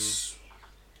 so it's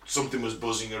something was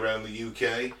buzzing around the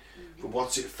UK. But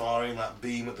what's it firing that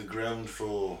beam at the ground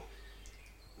for?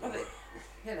 Well,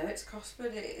 it's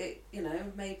Cosford. It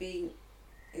maybe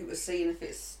it was seen if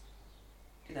it's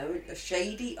a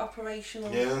shady operation.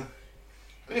 Or yeah.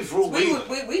 I mean, for all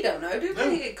we don't know, do we?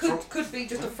 No, It could be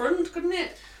just a front, couldn't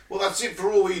it? Well, that's it. For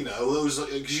all we know, those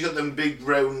because you got them big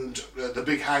round, the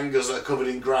big hangars that are covered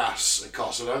in grass at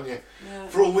Cosford, don't you? Yeah.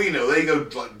 For all we know, they go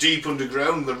like deep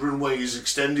underground. The runway is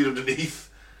extended underneath,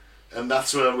 and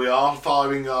that's where we are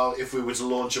firing. If we were to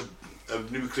launch a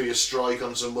nuclear strike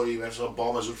on somebody, that's where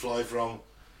bombers would fly from,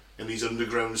 in these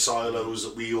underground silos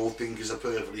that we all think is a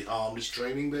perfectly harmless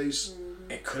training base.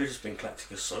 It could have just been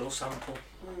collecting a soil sample.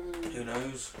 Who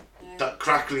knows? Yeah. That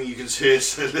crackling you can hear,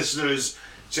 so the listener is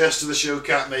Chester the show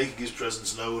cat making his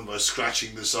presence known by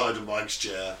scratching the side of Mike's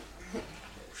chair. Oh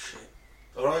shit.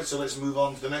 Alright, so let's move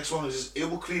on to the next one. This is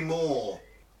Ilkley Moor.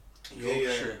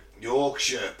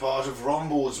 Yorkshire, part of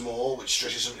Rombaldsmoor, which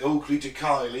stretches from Ilkley to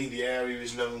Kiley. The area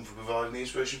is known for providing the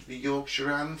inspiration for the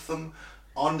Yorkshire anthem.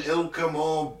 On Ilke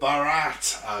Moor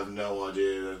Barat. I have no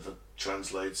idea if that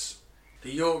translates.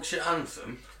 The Yorkshire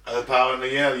anthem?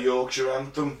 Apparently, yeah, the Yorkshire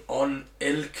anthem. On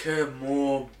Ilke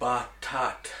Moor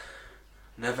Batat.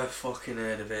 Never fucking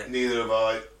heard of it. Neither have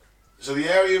I. So the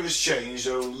area has changed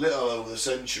a little over the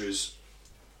centuries.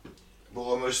 But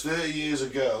almost 30 years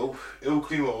ago,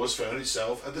 Ilkley Moors found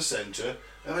itself at the centre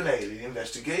of an alien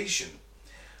investigation.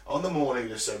 On the morning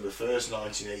of December 1st,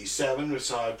 1987,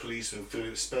 retired policeman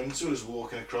Philip Spencer was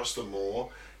walking across the moor,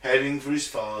 heading for his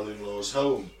father-in-law's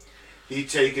home. He'd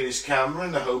taken his camera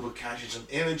in the hope of catching some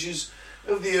images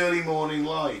of the early morning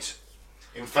light.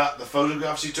 In fact, the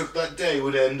photographs he took that day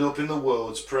would end up in the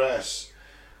world's press.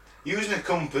 Using a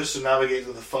compass to navigate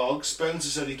through the fog, Spencer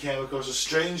said he came across a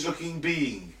strange-looking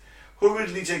being.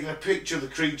 Hurriedly taking a picture of the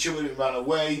creature when it ran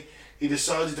away, he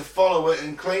decided to follow it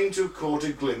and claimed to have caught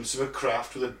a glimpse of a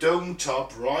craft with a domed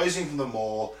top rising from the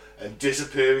moor and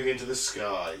disappearing into the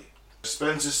sky.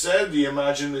 Spencer said he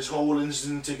imagined this whole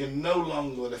incident taking no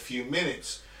longer than a few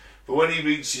minutes, but when he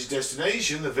reached his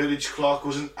destination, the village clock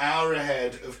was an hour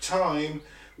ahead of time,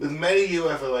 with many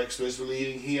UFO experts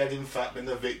believing he had in fact been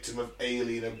the victim of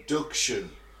alien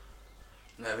abduction.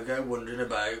 Never go wandering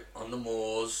about on the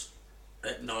moors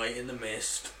at night in the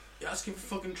mist. You're asking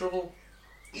for fucking trouble.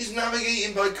 He's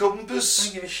navigating by compass. I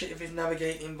don't give a shit if he's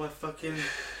navigating by fucking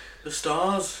the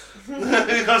stars. You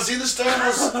can't see the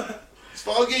stars. It's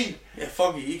foggy. Yeah,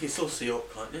 foggy. You can still see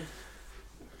up, can't you?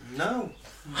 No.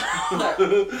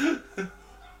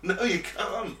 No, you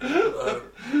can't.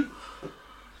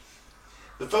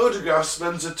 The photographs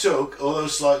Spencer took, although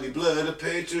slightly blurred,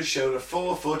 appeared to have shown a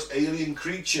 4-foot alien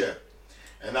creature.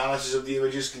 Analysis of the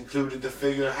images concluded the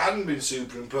figure hadn't been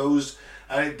superimposed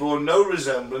and it bore no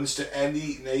resemblance to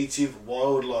any native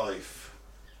wildlife.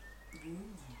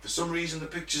 For some reason the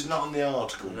picture's not on the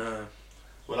article. No.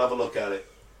 We'll have a look at it.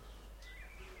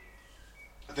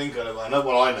 I think I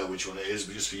know which one it is,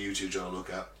 but just for you two to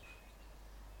look at.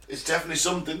 It's definitely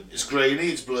something. It's grainy,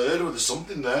 it's blurred, or there's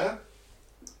something there.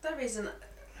 There is an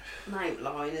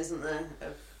outline, isn't there,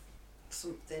 of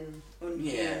something unhuman.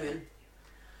 Yeah.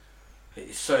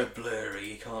 It's so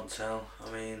blurry, you can't tell.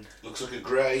 I mean... Looks like a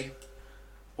grey.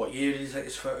 What year did he take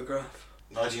this photograph?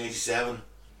 1987.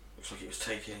 Looks like it was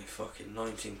taken in fucking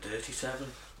 1937.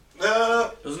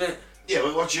 Doesn't it? Yeah,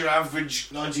 but what's your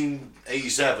average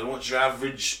 1987? What's your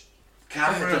average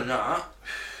camera? Better than that.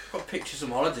 Got pictures of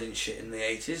holiday and shit in the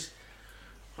 80s.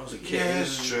 I was a kid. Yeah,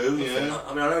 it's true, yeah.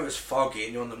 I mean, I know it's foggy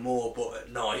and you're on the moor but at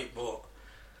night, but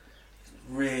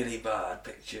really bad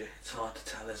picture. It's hard to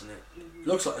tell, isn't it? It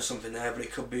looks like there's something there, but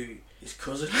it could be his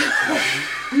cousin.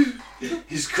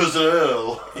 His cousin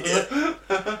Earl.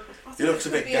 Yeah. He looks a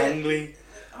bit gangly.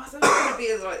 I thought it was going to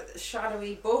be like a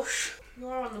shadowy bush. You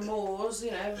are on the moors,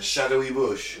 you know. A shadowy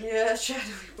bush. Yeah, a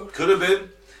shadowy bush. Could have been.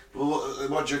 But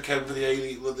what do you account for the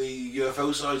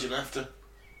UFO sighting after?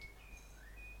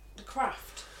 The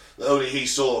craft. Only he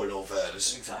saw, in all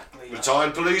fairness. Exactly.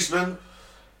 Retired policeman.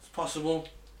 It's possible.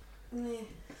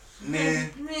 Nah.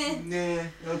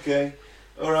 Okay.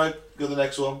 Alright, go to the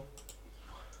next one.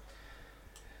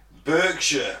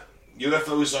 Berkshire.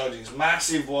 UFO sightings.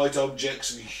 Massive white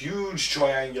objects and huge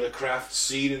triangular craft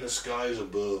seen in the skies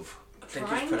above. I think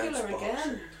it's pronounced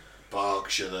again.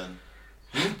 Berkshire then.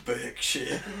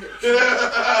 Berkshire.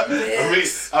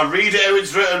 I read it how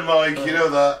it's written, Mike, you know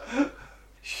that.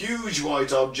 Huge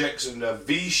white objects and a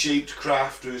V-shaped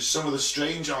craft with some of the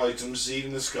strange items seen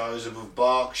in the skies above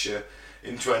Berkshire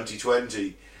in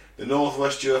 2020. The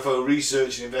Northwest UFO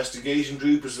Research and Investigation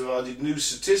Group has provided new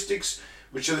statistics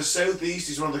which show the southeast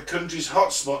is one of the country's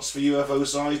hotspots for UFO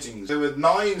sightings. There were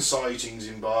 9 sightings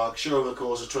in Berkshire over the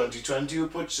course of 2020,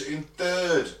 which puts it in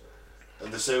third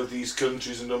of the southeast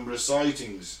country's number of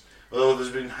sightings. Although there's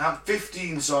been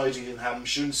 15 sightings in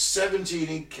Hampshire and 17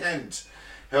 in Kent.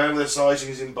 However, the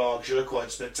sightings in Berkshire are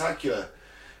quite spectacular.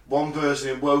 One person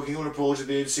in Woking reported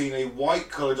they had seen a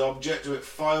white-coloured object about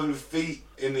 500 feet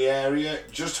in the area,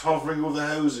 just hovering over the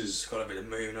houses. It's got a bit of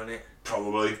moon on it.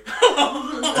 Probably.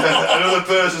 Another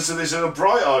person said they saw a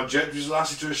bright object which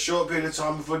lasted for a short period of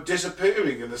time before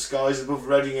disappearing in the skies above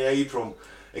Reading in April.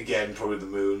 Again, probably the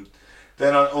moon.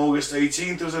 Then on August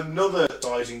 18th there was another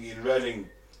sighting in Reading.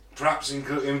 Perhaps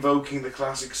invoking the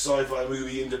classic sci-fi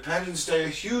movie Independence Day, a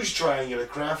huge triangular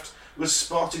craft was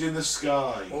spotted in the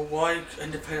sky. Well, why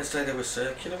Independence Day? They were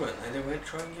circular, weren't they? They weren't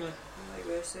triangular. They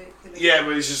were circular. Yeah,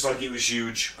 but it's just like it was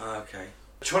huge. Ah, okay.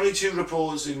 22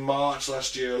 reports in March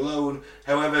last year alone.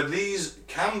 However, these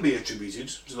can be attributed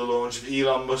to the launch of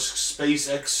Elon Musk's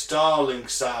SpaceX Starlink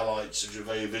satellites, which are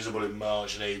very visible in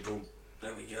March and April.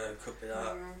 There we go, could be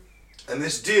that. And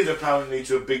this did apparently lead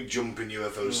to a big jump in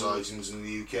UFO sightings in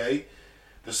the UK.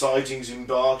 The sightings in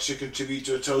Berkshire contribute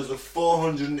to a total of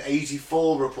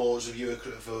 484 reports of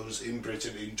UFOs in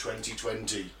Britain in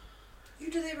 2020. Who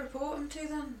do they report them to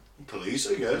then? Police,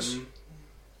 I guess.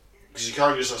 Because you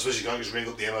can't just ring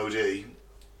up the MOD.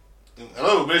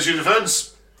 Hello, Ministry of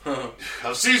Defence.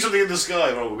 I've seen something in the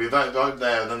sky. Well, we'll be right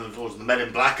there, and then the men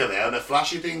in black are there, and they're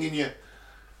flashy thinging you.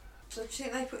 So do you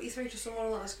think they put you through to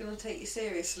someone that's going to take you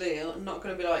seriously, or not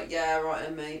going to be like, yeah,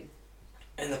 right, mate?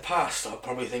 In the past, I'm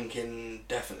probably thinking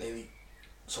definitely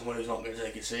someone who's not going to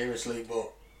take it seriously,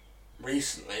 but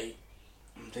recently,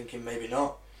 I'm thinking maybe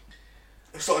not.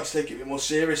 They're starting to take it a bit more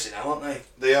seriously now, aren't they?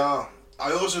 They are.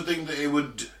 I also think that it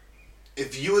would,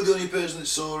 if you were the only person that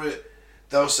saw it,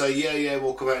 they'll say, yeah,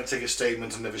 we'll come out and take a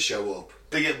statement and never show up. If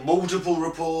they get multiple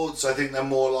reports, I think they're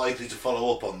more likely to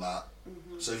follow up on that.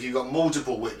 So if you've got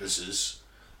multiple witnesses,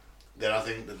 then I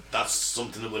think that's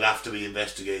something that would have to be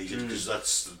investigated, because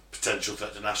that's the potential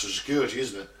threat to national security,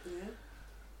 isn't it? Yeah.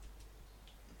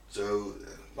 So,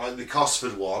 like the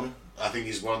Cosford one, I think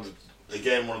is one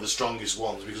of the strongest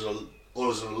ones, because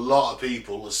a lot of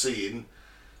people are seeing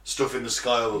stuff in the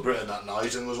sky over Britain that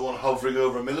night, and there was one hovering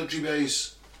over a military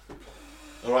base.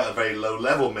 Alright, a very low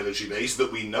level military base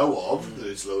that we know of, that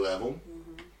it's low level.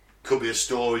 Could be a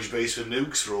storage base for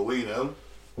nukes for all we know.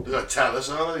 They're going to tell us,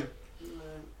 aren't they?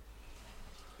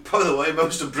 No. By the way,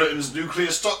 most of Britain's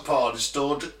nuclear stockpile is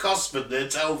stored at Cosford near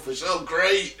Telford. Oh,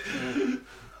 great!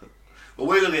 Well,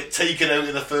 we're going to get taken out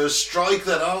in the first strike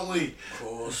then, aren't we? Of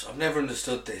course. I've never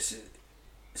understood this.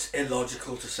 It's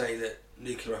illogical to say that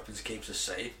nuclear weapons keeps us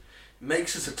safe. It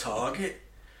makes us a target,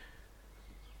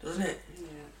 doesn't it? Yeah.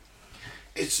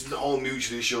 It's the whole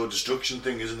mutually assured destruction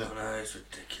thing, isn't it? I know, it's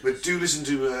ridiculous. But do listen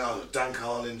to Dan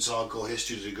Carlin's Hardcore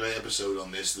History, did a great episode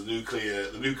on this. The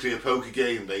nuclear poker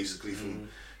game, basically, from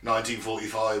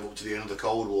 1945 up to the end of the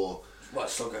Cold War.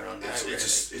 What's still going on now?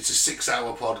 It's a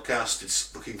 6-hour podcast. It's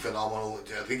fucking phenomenal.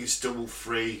 I think it's still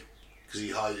free because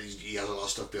he has a lot of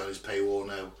stuff behind his paywall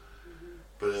now.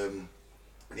 But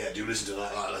yeah, do listen to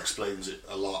that. That explains it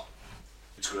a lot.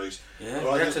 It's great. Yeah,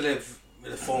 right, they had to live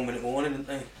with a 4-minute warning, didn't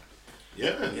they?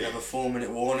 Yeah. You have a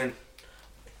 4-minute warning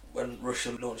when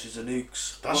Russia launches the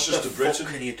nukes. That's what just the a Britain.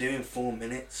 fuck can you do in 4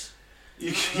 minutes?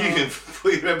 You can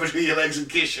put your head between your legs and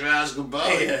kiss your ass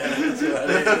goodbye. Yeah, that's what I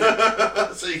do.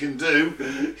 That's what you can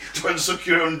do. Try and suck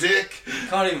your own dick. You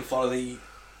can't even follow the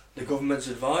government's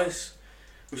advice,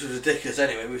 which was ridiculous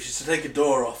anyway, which is to take a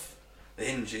door off the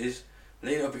hinges,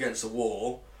 lean it up against the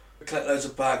wall, collect loads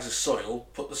of bags of soil,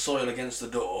 put the soil against the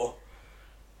door.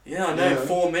 Yeah, I know, Yeah.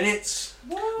 4 minutes.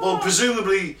 What? Well,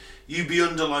 presumably you'd be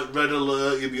under like red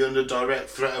alert, you'd be under direct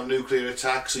threat of nuclear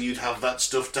attack, so you'd have that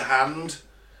stuff to hand.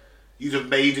 You'd have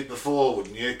made it before,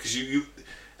 wouldn't you? Because you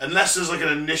unless there's like an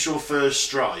initial first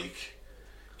strike,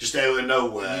 just out of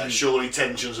nowhere, surely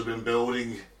tensions have been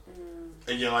building.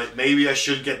 And you're like, maybe I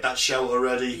should get that shelter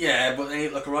ready. Yeah, but then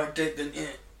you look a right dick, didn't you?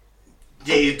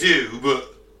 Yeah, you do,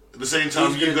 but at the same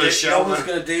time, you've got a No shelter. one's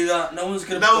going to do that. No one's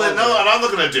going to No, and I'm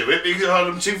not going to do it because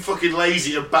I'm too fucking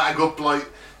lazy to bag up like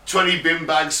 20 bin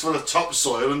bags full of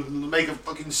topsoil and make a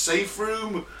fucking safe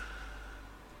room.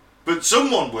 But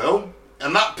someone will,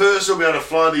 and that person will be able to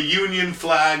fly the Union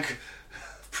flag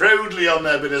proudly on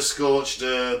their bit of scorched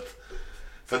earth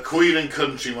for Queen and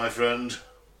country, my friend.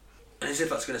 As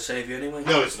if that's going to save you anyway.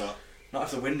 No, it's not. Not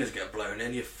if the windows get blown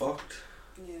in, you're fucked.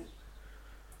 Yeah.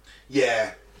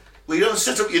 Yeah. Well, you don't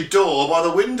set up your door by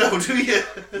the window, do you?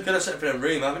 You've got to set up in a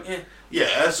room, haven't you?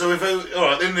 Yeah, so if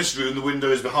alright, in this room the window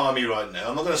is behind me right now.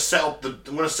 I'm going to set the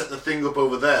thing up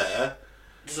over there.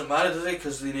 It doesn't matter, does it?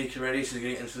 Because the nuclear radiation is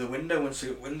going to get into the window once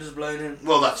the window's blown in.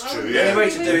 Well, that's true, The yeah. only way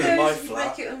to do it in my You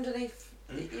flat. make it underneath,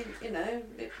 you know,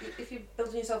 if you're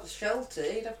building yourself a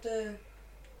shelter, you'd have to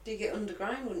dig it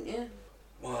underground, wouldn't you?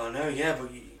 Well, no, yeah,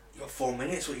 but you've got 4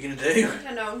 minutes, what are you going to do?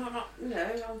 I know,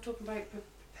 I'm talking about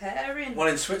preparing. Well,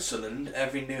 in Switzerland,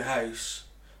 every new house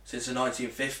since the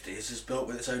 1950s is built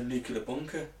with its own nuclear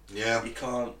bunker. Yeah. You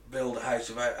can't build a house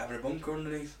without having a bunker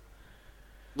underneath.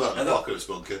 Well, Now the that- apocalypse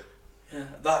bunker. Yeah,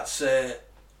 that's a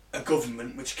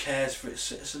government which cares for its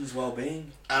citizens'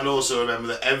 well-being. And also remember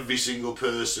that every single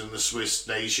person in the Swiss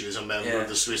nation is a member Yeah. of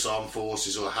the Swiss Armed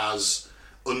Forces or has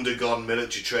undergone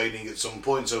military training at some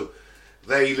point. So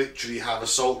they literally have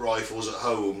assault rifles at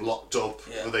home locked up.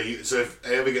 Yeah. So if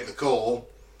they ever get the call,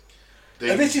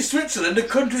 And this is Switzerland, the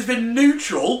country's been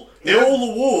neutral in all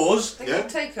the wars. They could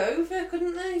take over,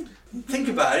 couldn't they? Think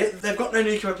about it, they've got no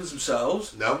nuclear weapons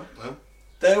themselves. No.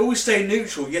 They always stay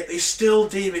neutral, yet they still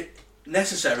deem it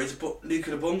necessary to put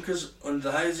nuclear bunkers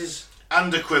under the houses.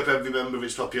 And equip every member of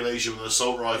its population with an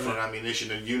assault rifle and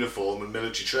ammunition and uniform and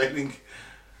military training.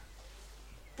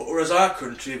 But whereas our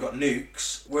country have got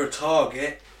nukes, we're a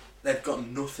target, they've got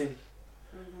nothing.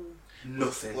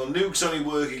 Nothing. Well, nukes only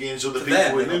work against other To people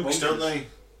them, with they've got nukes, don't they?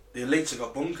 The elites have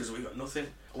got bunkers, we've got nothing.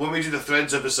 When we did the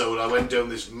Threads episode, I went down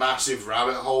this massive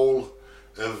rabbit hole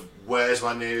of where's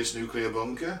my nearest nuclear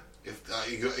bunker.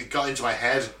 It got into my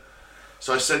head.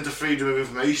 So I sent a Freedom of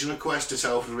Information request to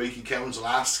Telford Region Council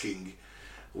asking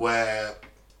are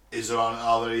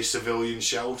there any civilian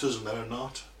shelters, and there are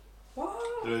not. What?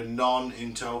 There are none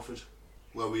in Telford,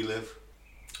 where we live.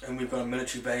 And we've got a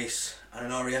military base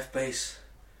and an RAF base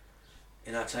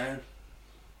in our town.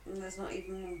 And there's not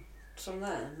even some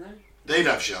there, no? They'd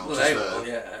have shelters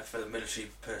there. For the military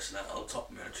personnel,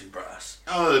 top military brass.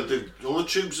 Oh, all the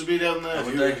troops would be down there. Oh,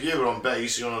 If you were on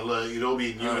base, you're on alert, you'd all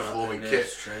be in uniform and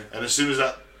kit. And as soon as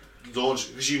that launch,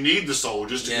 because you need the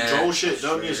soldiers to control shit,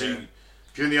 don't you? So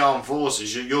if you're in the armed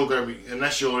forces, you're going to be,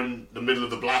 unless you're in the middle of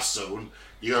the blast zone,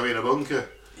 you're going to be in a bunker.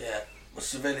 Yeah, but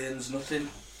civilians, nothing.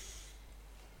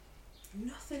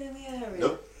 Nothing in the area?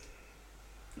 Nope.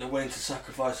 They're willing to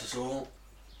sacrifice us all.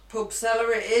 Pub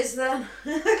cellar it is then.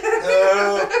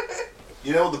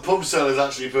 You know what, the pub cell is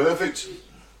actually perfect.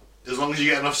 As long as you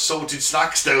get enough salted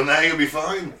snacks down there, you'll be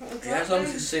fine. Exactly. Yeah, as long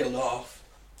as it's sealed off.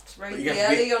 It's very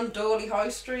Ellie on Dawley High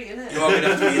Street, isn't it? You are going to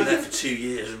have to be in there for 2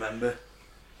 years, remember?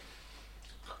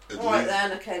 Alright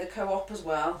then, okay, the co-op as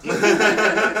well.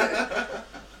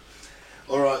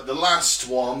 Alright, the last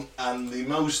one, and the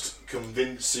most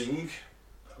convincing.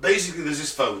 Basically, there's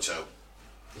this photo,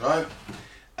 right?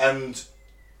 And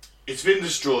it's been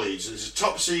destroyed. So it's a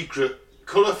top secret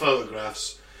colour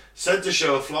photographs said to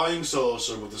show a flying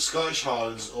saucer with the Scottish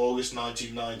Highlands in August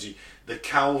 1990, the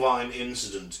Calvine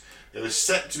incident. It was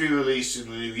set to be released in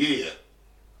the new year.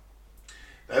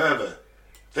 However,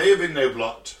 they have been now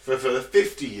blocked for a further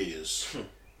 50 years.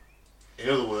 In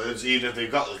other words, even if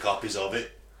they've got the copies of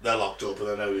it, they're locked up and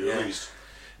they're never released.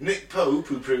 Nick Pope,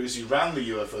 who previously ran the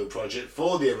UFO project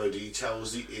for the MOD,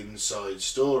 tells the inside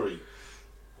story.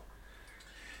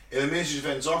 In the Ministry of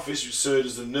Defence office, which served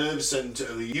as the nerve centre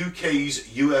of the UK's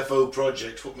UFO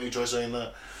project, fuck me, try saying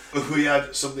that, we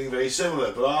had something very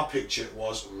similar, but our picture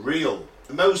was real.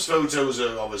 Most photos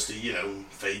are obviously,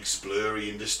 fakes, blurry,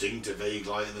 indistinct, a vague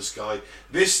light in the sky.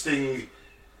 This thing,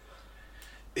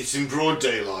 it's in broad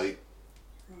daylight,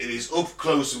 it is up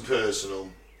close and personal,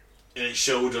 and it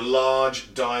showed a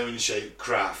large diamond-shaped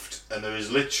craft, and there is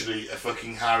literally a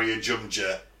fucking Harrier jump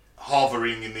jet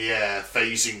hovering in the air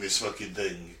facing this fucking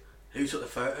thing. Who took the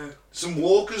photo? Some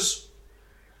walkers.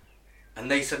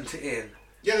 And they sent it in?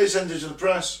 Yeah, they sent it to the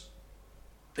press.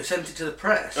 They sent it to the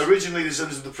press? Originally they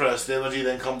sent it to the press, the MOD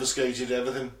then confiscated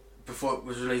everything. Before it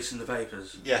was released in the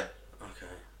papers? Yeah. Okay.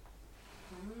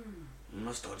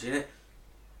 That's dodgy, innit?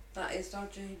 That is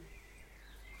dodgy.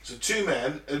 So 2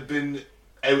 men had been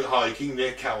out hiking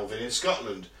near Calvin in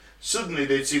Scotland. Suddenly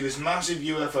they'd seen this massive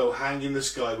UFO hang in the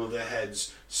sky above their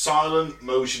heads, silent,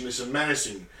 motionless and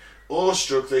menacing.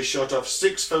 Awestruck, they shot off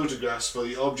 6 photographs for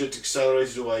the object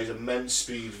accelerated away at immense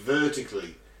speed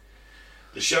vertically.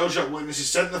 The shell-shocked witnesses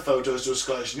sent the photos to a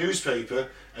Scottish newspaper,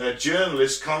 and a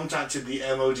journalist contacted the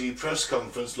MOD press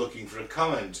conference looking for a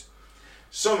comment.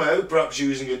 Somehow, perhaps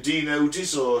using a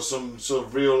D-notice or some sort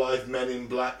of real-life Men in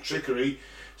Black trickery,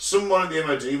 someone at the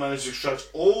MOD managed to extract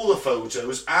all the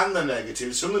photos and the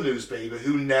negatives from the newspaper,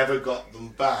 who never got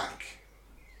them back.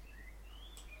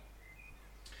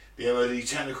 The MOD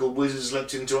technical wizards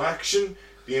leapt into action.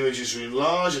 The images were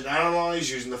enlarged and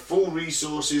analysed using the full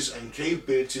resources and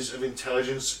capabilities of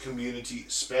intelligence community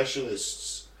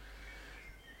specialists.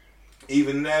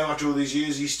 Even now, after all these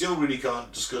years, he still really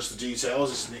can't discuss the details.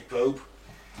 This is Nick Pope.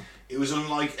 It was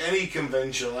unlike any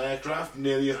conventional aircraft,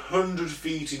 nearly 100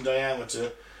 feet in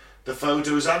diameter. The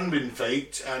photos hadn't been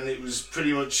faked, and it was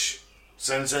pretty much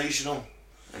sensational.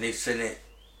 And he's seen it.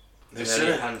 They've seen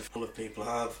it. A handful of people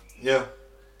have. Yeah.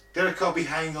 They had a copy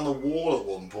hanging on the wall at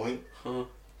one point. Huh.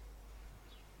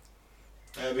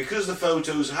 Because the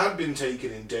photos had been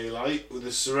taken in daylight, with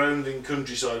the surrounding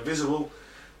countryside visible,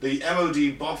 the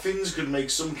MOD boffins could make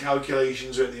some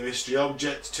calculations about the mystery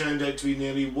object. Turned out to be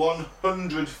nearly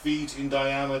 100 feet in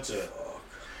diameter.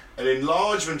 An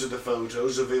enlargement of the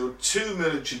photos revealed 2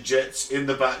 military jets in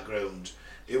the background.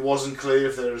 It wasn't clear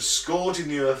if they were escorting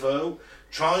the UFO,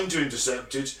 trying to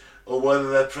intercept it, or whether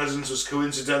their presence was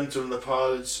coincidental and the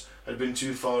pilots had been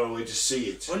too far away to see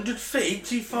it. 100 feet?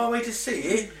 Too far away to see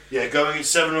it? Yeah, going at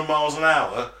 700 miles an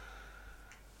hour.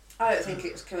 I don't think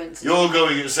it's coincidence. You're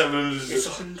going at 700... It's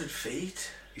 100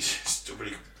 feet. You're still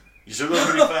going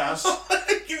pretty fast. I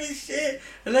don't give a shit.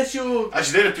 Unless you're...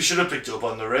 Actually, they should have picked it up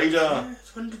on the radar. Yeah,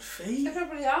 it's 100 feet. They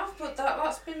probably have, but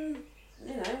that's been,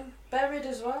 buried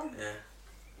as well. Yeah.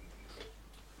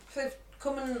 If they've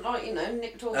come and,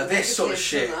 nicked all Now the this sort of negatives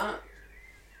shit, and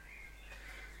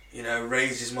that.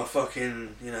 Raises my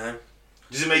fucking,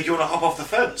 Does it make you want to hop off the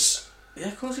fence? Yeah,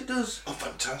 of course it does. Oh,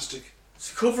 fantastic.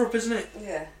 It's a cover-up, isn't it?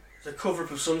 Yeah. It's a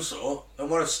cover-up of some sort. I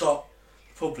want to stop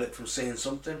the public from seeing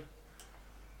something.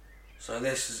 So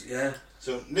this is, yeah.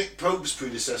 So Nick Pope's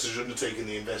predecessors undertaken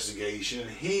the investigation, and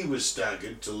he was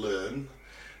staggered to learn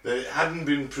that it hadn't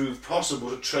been proved possible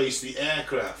to trace the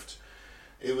aircraft.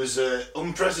 It was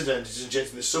unprecedented,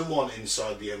 suggesting that someone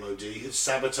inside the MOD had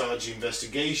sabotaged the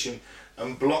investigation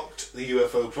and blocked the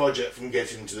UFO project from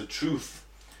getting to the truth.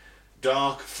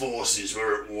 Dark forces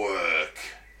were at work.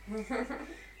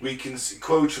 We can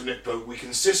quote from Nick Pope: "We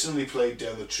consistently played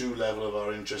down the true level of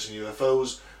our interest in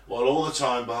UFOs, while all the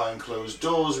time behind closed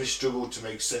doors we struggled to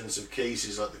make sense of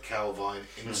cases like the Calvine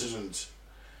incident."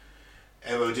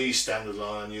 MOD's standard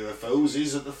line on UFOs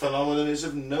is that the phenomenon is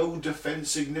of no defence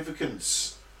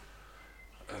significance.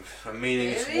 A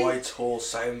meaningless Really? white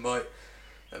horse soundbite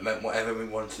that meant whatever we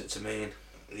wanted it to mean.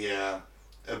 Yeah.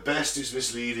 At best it's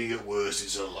misleading, at worst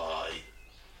it's a lie.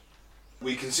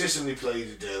 We consistently played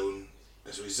it down,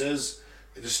 as he says.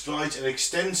 Despite an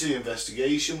extensive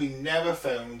investigation, we never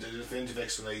found a definitive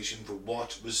explanation for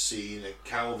what was seen at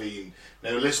Calvine.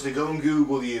 Now listen, go and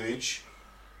Google the image,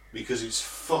 because it's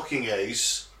fucking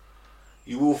ace.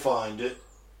 You will find it.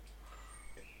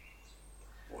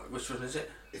 Which one is it?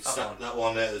 It's that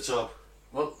one there at the top.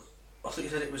 Well, I thought you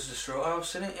said it was the straw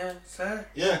house, in it, yeah? It's there?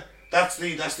 Yeah, that's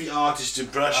the artist's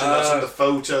impression, that's on the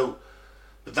photo.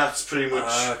 But that's pretty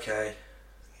much okay.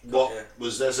 what Yeah.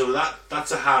 was there. So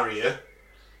that's a Harrier.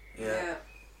 Yeah.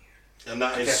 And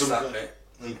that I is guess some that bit.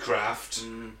 and craft.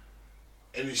 Mm.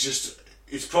 And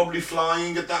it's probably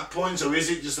flying at that point, so is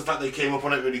it just the fact they came up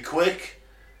on it really quick?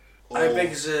 How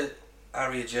big is a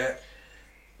Harrier jet?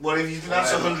 Well, if you think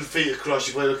that's 100 feet across,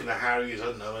 you're probably looking at Harriers, I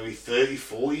don't know, maybe 30,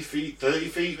 40 feet, 30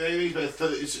 feet maybe. But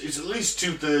it's at least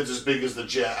 2/3 as big as the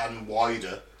jet and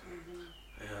wider.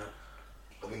 Yeah.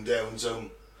 Up and down, so...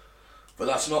 But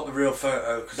that's not the real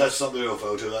photo. That's not the real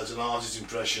photo, that's an artist's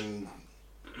impression.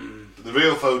 The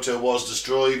real photo was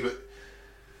destroyed, but...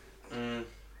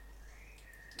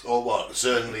 Or what,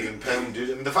 certainly impounded.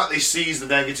 I mean, the fact they seized the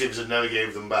negatives and never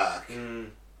gave them back.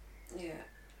 Yeah.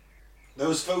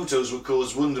 Those photos would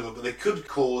cause wonderment, but they could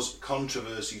cause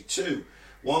controversy too.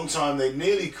 One time they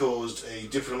nearly caused a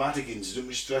diplomatic incident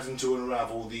which threatened to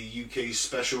unravel the UK's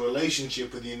special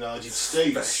relationship with the United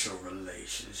States. Special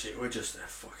relationship? We're just their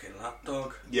fucking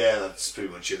lapdog. Yeah, that's pretty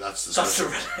much it. That's a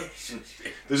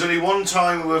relationship. There's only one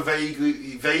time we were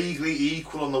vaguely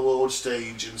equal on the world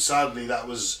stage, and sadly that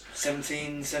was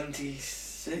 1776.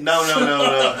 No.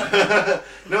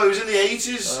 No, it was in the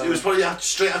 80s. It was probably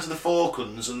straight after the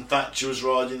Falklands, and Thatcher was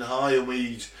riding high, and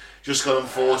we'd just gone and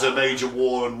fought a major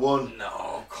war and won.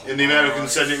 No, come And the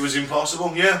Americans said it was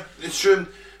impossible. Yeah, it's true.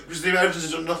 Because the Americans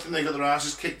had done nothing, they got their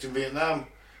asses kicked in Vietnam.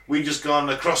 We'd just gone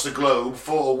across the globe,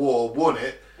 fought a war, won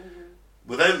it,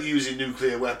 without using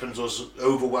nuclear weapons or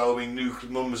overwhelming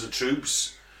numbers of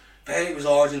troops. Then it was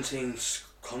Argentine's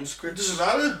conscripts. It doesn't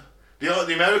matter.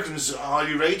 The Americans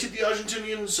highly rated the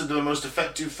Argentinians, so they're the most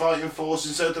effective fighting force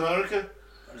in South America.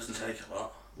 That doesn't take a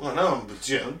lot. Well, no, but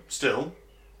still.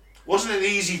 Wasn't an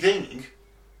easy thing.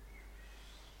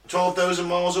 12,000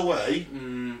 miles away.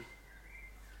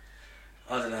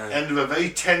 I don't know. End of a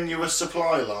very tenuous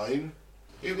supply line.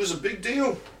 It was a big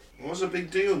deal. It was a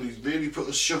big deal. They really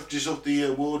shoved us up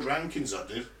the world rankings, that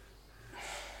did.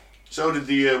 So did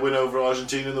the win over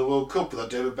Argentina in the World Cup with that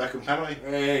David Beckham penalty.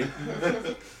 Hey.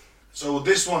 So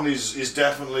this one is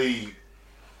definitely,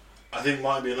 I think,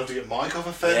 might be enough to get Mike off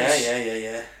a fence.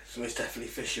 Yeah. Something's definitely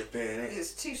fishy up here, isn't it?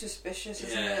 It's too suspicious,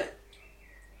 isn't it?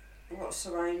 What's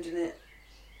surrounding it?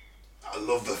 I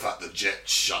love the fact that Jet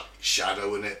shot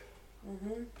shadow in it.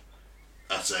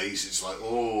 That's ace. It's like,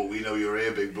 oh, we know you're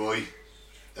here, big boy.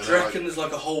 And Do you reckon there's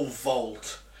like a whole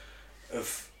vault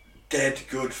of dead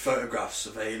good photographs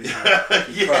of alien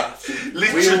craft?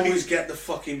 Literally. We always get the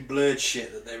fucking blurred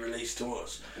shit that they release to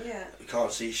us. Yeah. We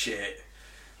can't see shit.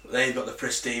 They've got the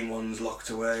pristine ones locked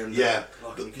away. And Yeah,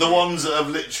 the ones that have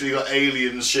literally got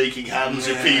aliens shaking hands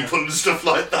with people and stuff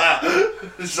like that.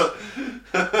 It's like,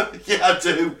 yeah, I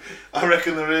do. I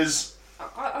reckon there is.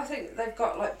 I think they've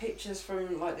got like pictures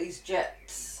from like these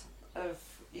jets of,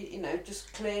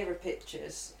 just clearer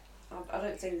pictures I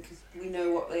don't think we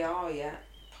know what they are yet.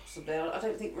 Possibly, I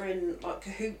don't think we're in like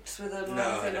cahoots with them or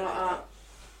anything like that.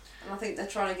 And I think they're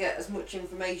trying to get as much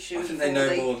information. I think they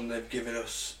know more than they've given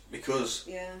us because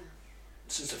yeah.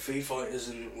 Since the Foo Fighters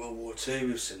in World War II,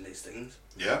 we've seen these things.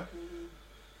 Yeah.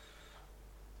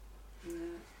 Yeah.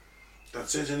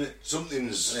 That's it, isn't it?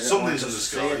 Something's in the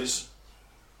skies.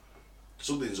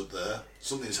 Something's up there.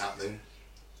 Something's happening.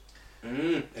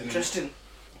 Interesting.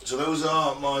 So those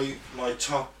are my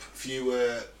top few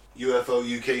UFO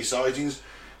UK sightings.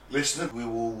 Listener, we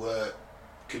will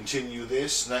continue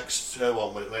this next.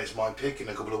 When it's my pick in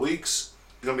a couple of weeks.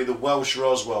 It's going to be the Welsh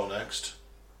Roswell next.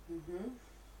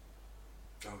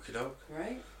 Okie doke.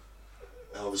 Right.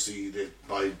 Obviously,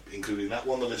 by including that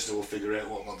one, the listener will figure out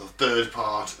what the third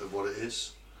part of what it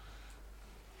is.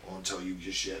 I won't tell you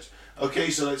just yet.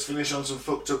 Okay, so let's finish on some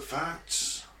fucked up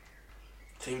facts.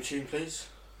 Team tune, please.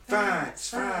 Facts,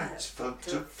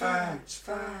 fucked up facts.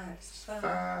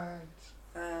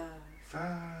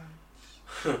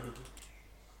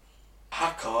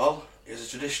 Hakal is a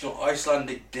traditional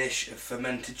Icelandic dish of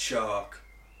fermented shark.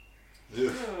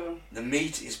 The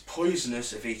meat is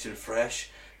poisonous if eaten fresh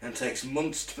and takes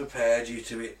months to prepare due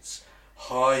to its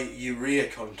high urea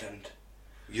content.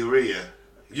 Urine?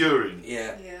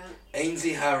 Yeah.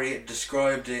 Ainsley Harriott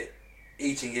described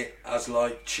eating it as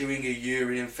like chewing a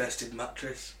urine-infested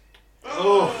mattress.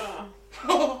 Oh!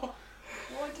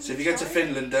 So if you go to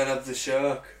Finland, don't have the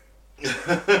shark.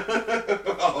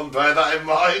 I'll bear that in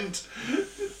mind.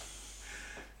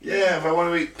 Yeah, if I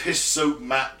want to eat piss-soaked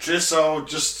mattress, I'll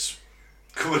just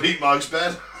come and eat Mike's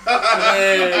bed.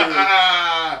 Hey.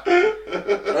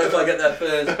 What if I get there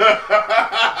first?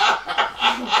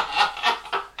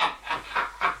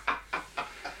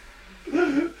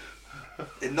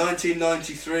 In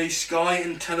 1993, Sky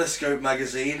and Telescope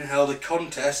magazine held a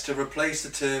contest to replace the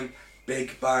term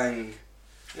Big Bang.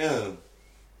 Yeah.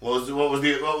 What were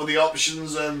the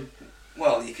options?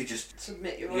 Well, you could just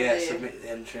submit your idea. Submit the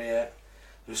entry. Yeah.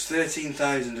 There was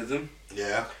 13,000 of them.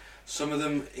 Yeah. Some of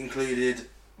them included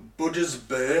Buddha's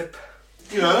burp.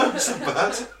 Yeah, it's not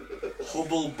bad.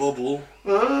 Hubble bubble.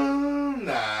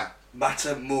 Nah.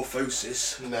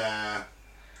 Metamorphosis. Nah.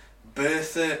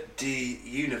 Bertha D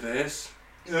Universe.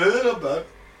 Not bad.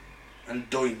 And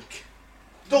Doink.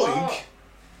 Doink? What?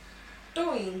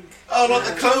 Doink. Oh, like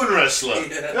the clone wrestler.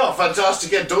 Yeah. Oh,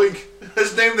 fantastic! Yeah, Doink.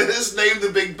 Let's name the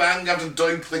Big Bang after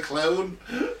Doink the clone.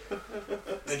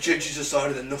 The judges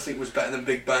decided that nothing was better than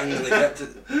Big Bang, and they kept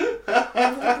it.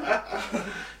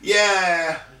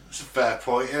 Yeah, it's a fair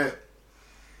point, isn't it?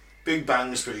 Big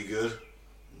Bang's pretty good.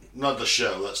 Not the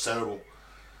show. That's terrible.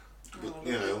 But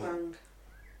you know.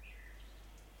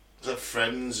 Is that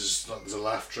Friends? There's a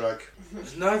laugh track.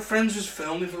 No, Friends was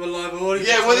filming for a live audience.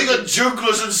 Yeah, well, they got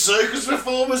jugglers and circus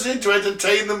performers in to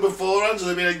entertain them beforehand, so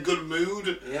they've been in a good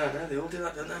mood. Yeah, I know, they all do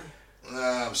that, don't they?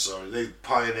 Nah, I'm sorry, they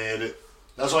pioneered it.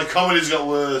 That's why comedy's got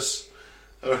worse.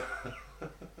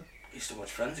 Used to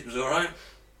watch Friends, it was alright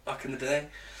back in the day.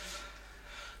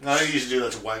 No, I used to do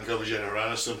that to wank over Jennifer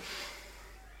Aniston.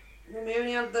 When we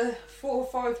only had the 4 or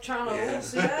 5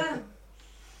 channels, yeah.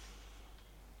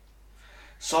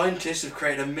 Scientists have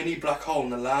created a mini black hole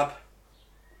in the lab.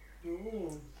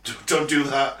 Ooh. Don't do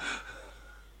that.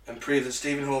 And prove that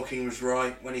Stephen Hawking was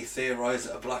right when he theorised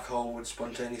that a black hole would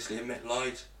spontaneously emit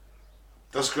light.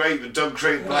 That's great, but don't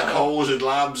create black holes in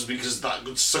labs because that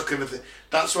would suck everything.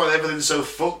 That's why everything's so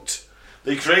fucked.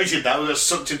 They created that, we got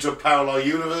sucked into a parallel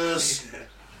universe.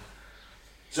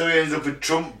 So we ended up with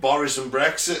Trump, Boris and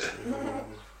Brexit.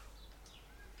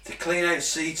 To clean out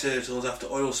sea turtles after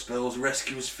oil spills,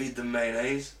 rescuers feed them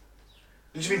mayonnaise.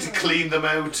 Did you mean to clean them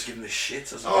out? Give them a shit,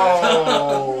 I suppose.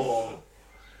 Oh!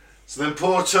 So then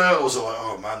poor turtles are like,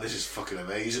 oh man, this is fucking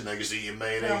amazing. They're just eating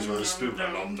mayonnaise with a spoon.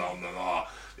 Nom, nom, nom, nom.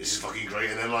 This is fucking great.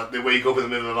 And then like they wake up in the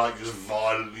middle of the night just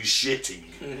violently shitting.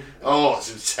 Oh,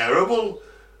 it's terrible.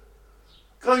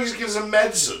 Can't you just give them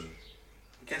medicine?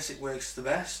 I guess it works the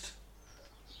best.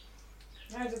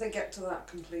 How did they get to that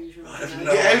conclusion? I don't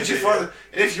know. Yeah, how did you find it?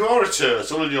 And if you are a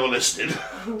turtle and you're listening,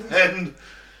 then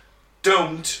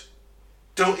don't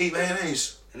eat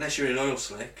mayonnaise. Unless you're in an oil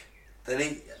slick, then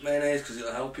eat mayonnaise because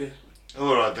it'll help you.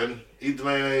 Alright then, eat the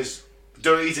mayonnaise.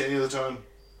 Don't eat it any other time.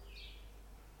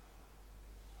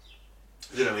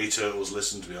 I didn't have any turtles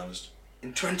listen, to be honest.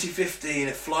 In 2015,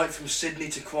 a flight from Sydney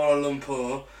to Kuala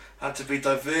Lumpur had to be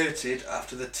diverted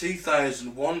after the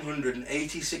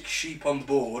 2,186 sheep on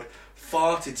board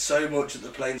farted so much that the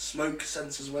plane's smoke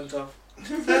sensors went off.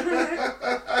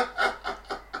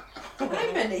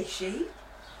 How many sheep?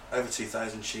 Over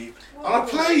 2,000 sheep. On a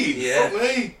plane? Yeah. Fuck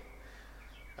me.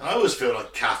 I always feel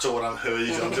like cattle when I'm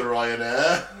herded onto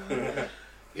Ryanair.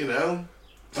 You know,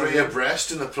 3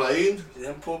 abreast in a plane.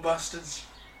 Them poor bastards.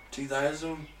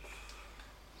 2,000.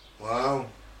 Wow.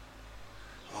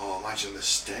 Oh, imagine the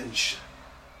stench.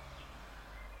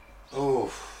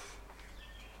 Oh.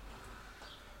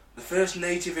 The first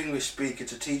native English speaker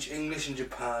to teach English in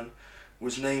Japan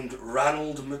was named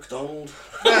Ranald MacDonald.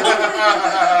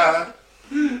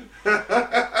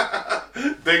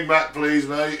 Big Mac, please,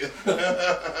 mate.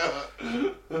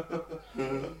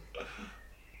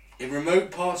 In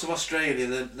remote parts of Australia,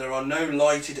 there are no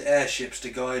lighted airships to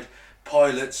guide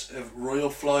pilots of Royal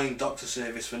Flying Doctor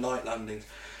Service for night landings.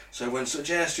 So when such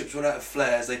airstrips run out of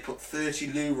flares, they put 30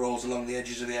 loo rolls along the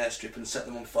edges of the airstrip and set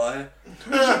them on fire.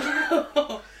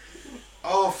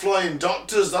 Oh, Flying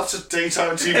Doctors, that's a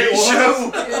daytime TV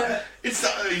show. Yeah.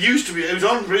 It used to be, it was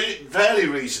on fairly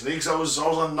recently because I was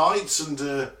on nights, and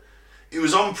it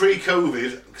was on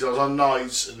pre-COVID because I was on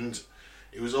nights, and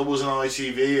it was always on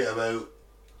ITV at about,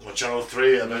 Channel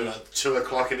 3 at about like 2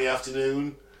 o'clock in the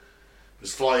afternoon. It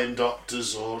was Flying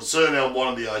Doctors, or certainly on one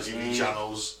of the ITV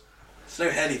channels. There's no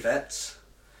heli vets.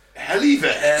 Heli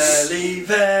vets? Heli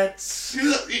vets.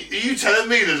 Are you telling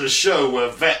me there's a show where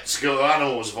vets go to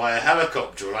animals via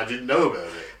helicopter and I didn't know about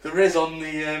it? There is on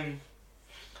the,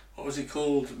 what was it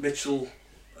called? Mitchell.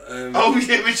 Oh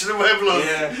yeah, Mitchell and Weblow.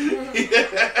 Yeah. Yeah.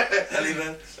 Heli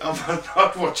vets.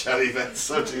 I'd watch heli vets,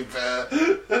 so too fair.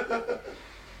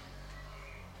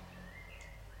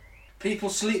 People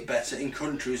sleep better in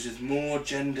countries with more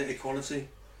gender equality.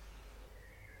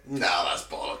 No, that's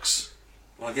bollocks.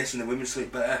 Well, I guess the women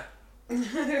sleep better.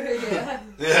 Yeah.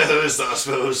 Yeah, there is that, I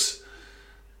suppose.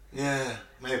 Yeah,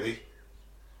 maybe.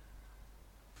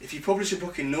 If you publish a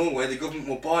book in Norway, the government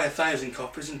will buy 1,000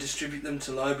 copies and distribute them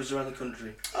to libraries around the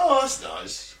country. Oh, that's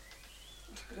nice.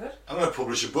 Good. I'm going to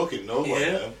publish a book in Norway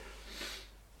Yeah. now.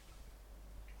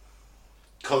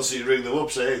 Constantly ring them up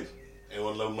saying,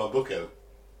 anyone loan my book out?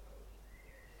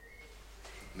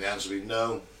 And the answer will be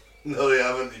no. No, they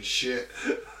haven't. It's shit.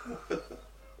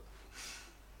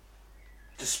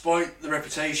 Despite the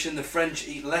reputation, the French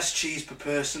eat less cheese per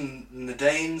person than the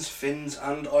Danes, Finns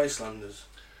and Icelanders.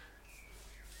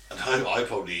 And I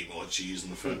probably eat more cheese than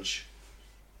the French.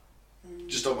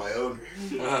 Just on my own.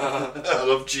 I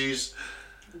love cheese.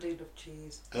 I do love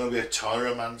cheese. And I'll be a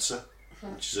tyromancer,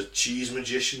 which is a cheese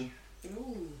magician.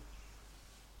 Ooh.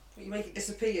 You make it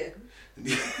disappear.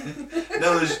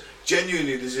 No, there's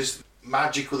this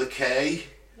magic with a K.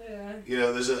 Yeah. You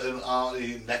know, there's an art,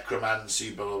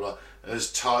 necromancy, blah blah blah. And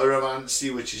there's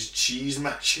tyromancy, which is cheese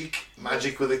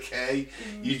magic with a K.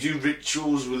 You do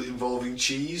rituals involving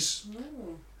cheese.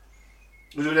 Oh.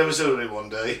 We'll do an episode on it one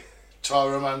day.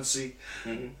 Tyromancy.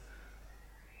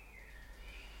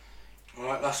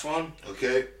 Alright, last one.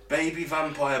 Okay. Baby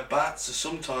vampire bats are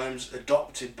sometimes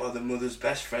adopted by the mother's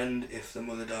best friend if the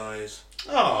mother dies.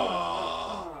 Aww.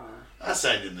 Ah. That's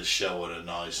ending the show on a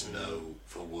nice note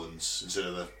for once, instead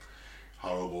of the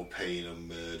horrible pain and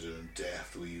murder and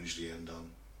death we usually end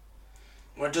on.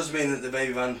 Well, it does mean that the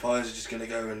baby vampires are just going to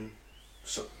go and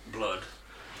suck blood.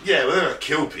 Yeah, well, they're going to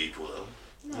kill people though.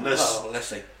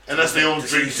 Unless they all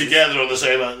drink together on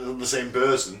the same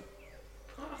person.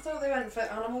 I thought they went for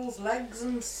animals' legs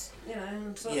and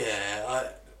and such. Yeah,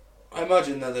 I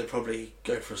imagine that they'd probably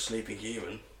go for a sleeping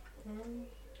human.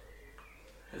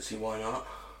 Let's see why not.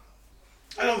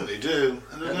 I don't think they do.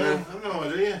 I don't know. I have no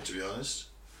idea, to be honest.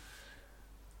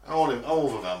 I'm all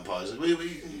for vampires.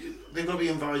 They've got to be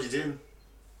invited in.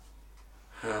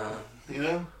 You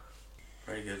know?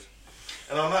 Very good.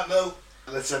 And on that note,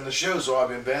 let's end the show. So I've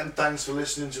been Ben. Thanks for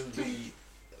listening to the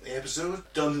episode.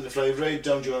 Don't drink the Flavour Aid.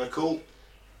 Don't join a cult.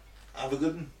 Have a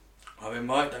good one. I've been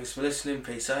Mike. Thanks for listening.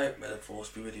 Peace out. May the force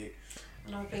be with you.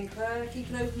 And I've been Claire.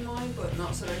 Keep an open mind, but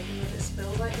not so open that it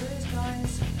spills like this,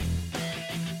 guys.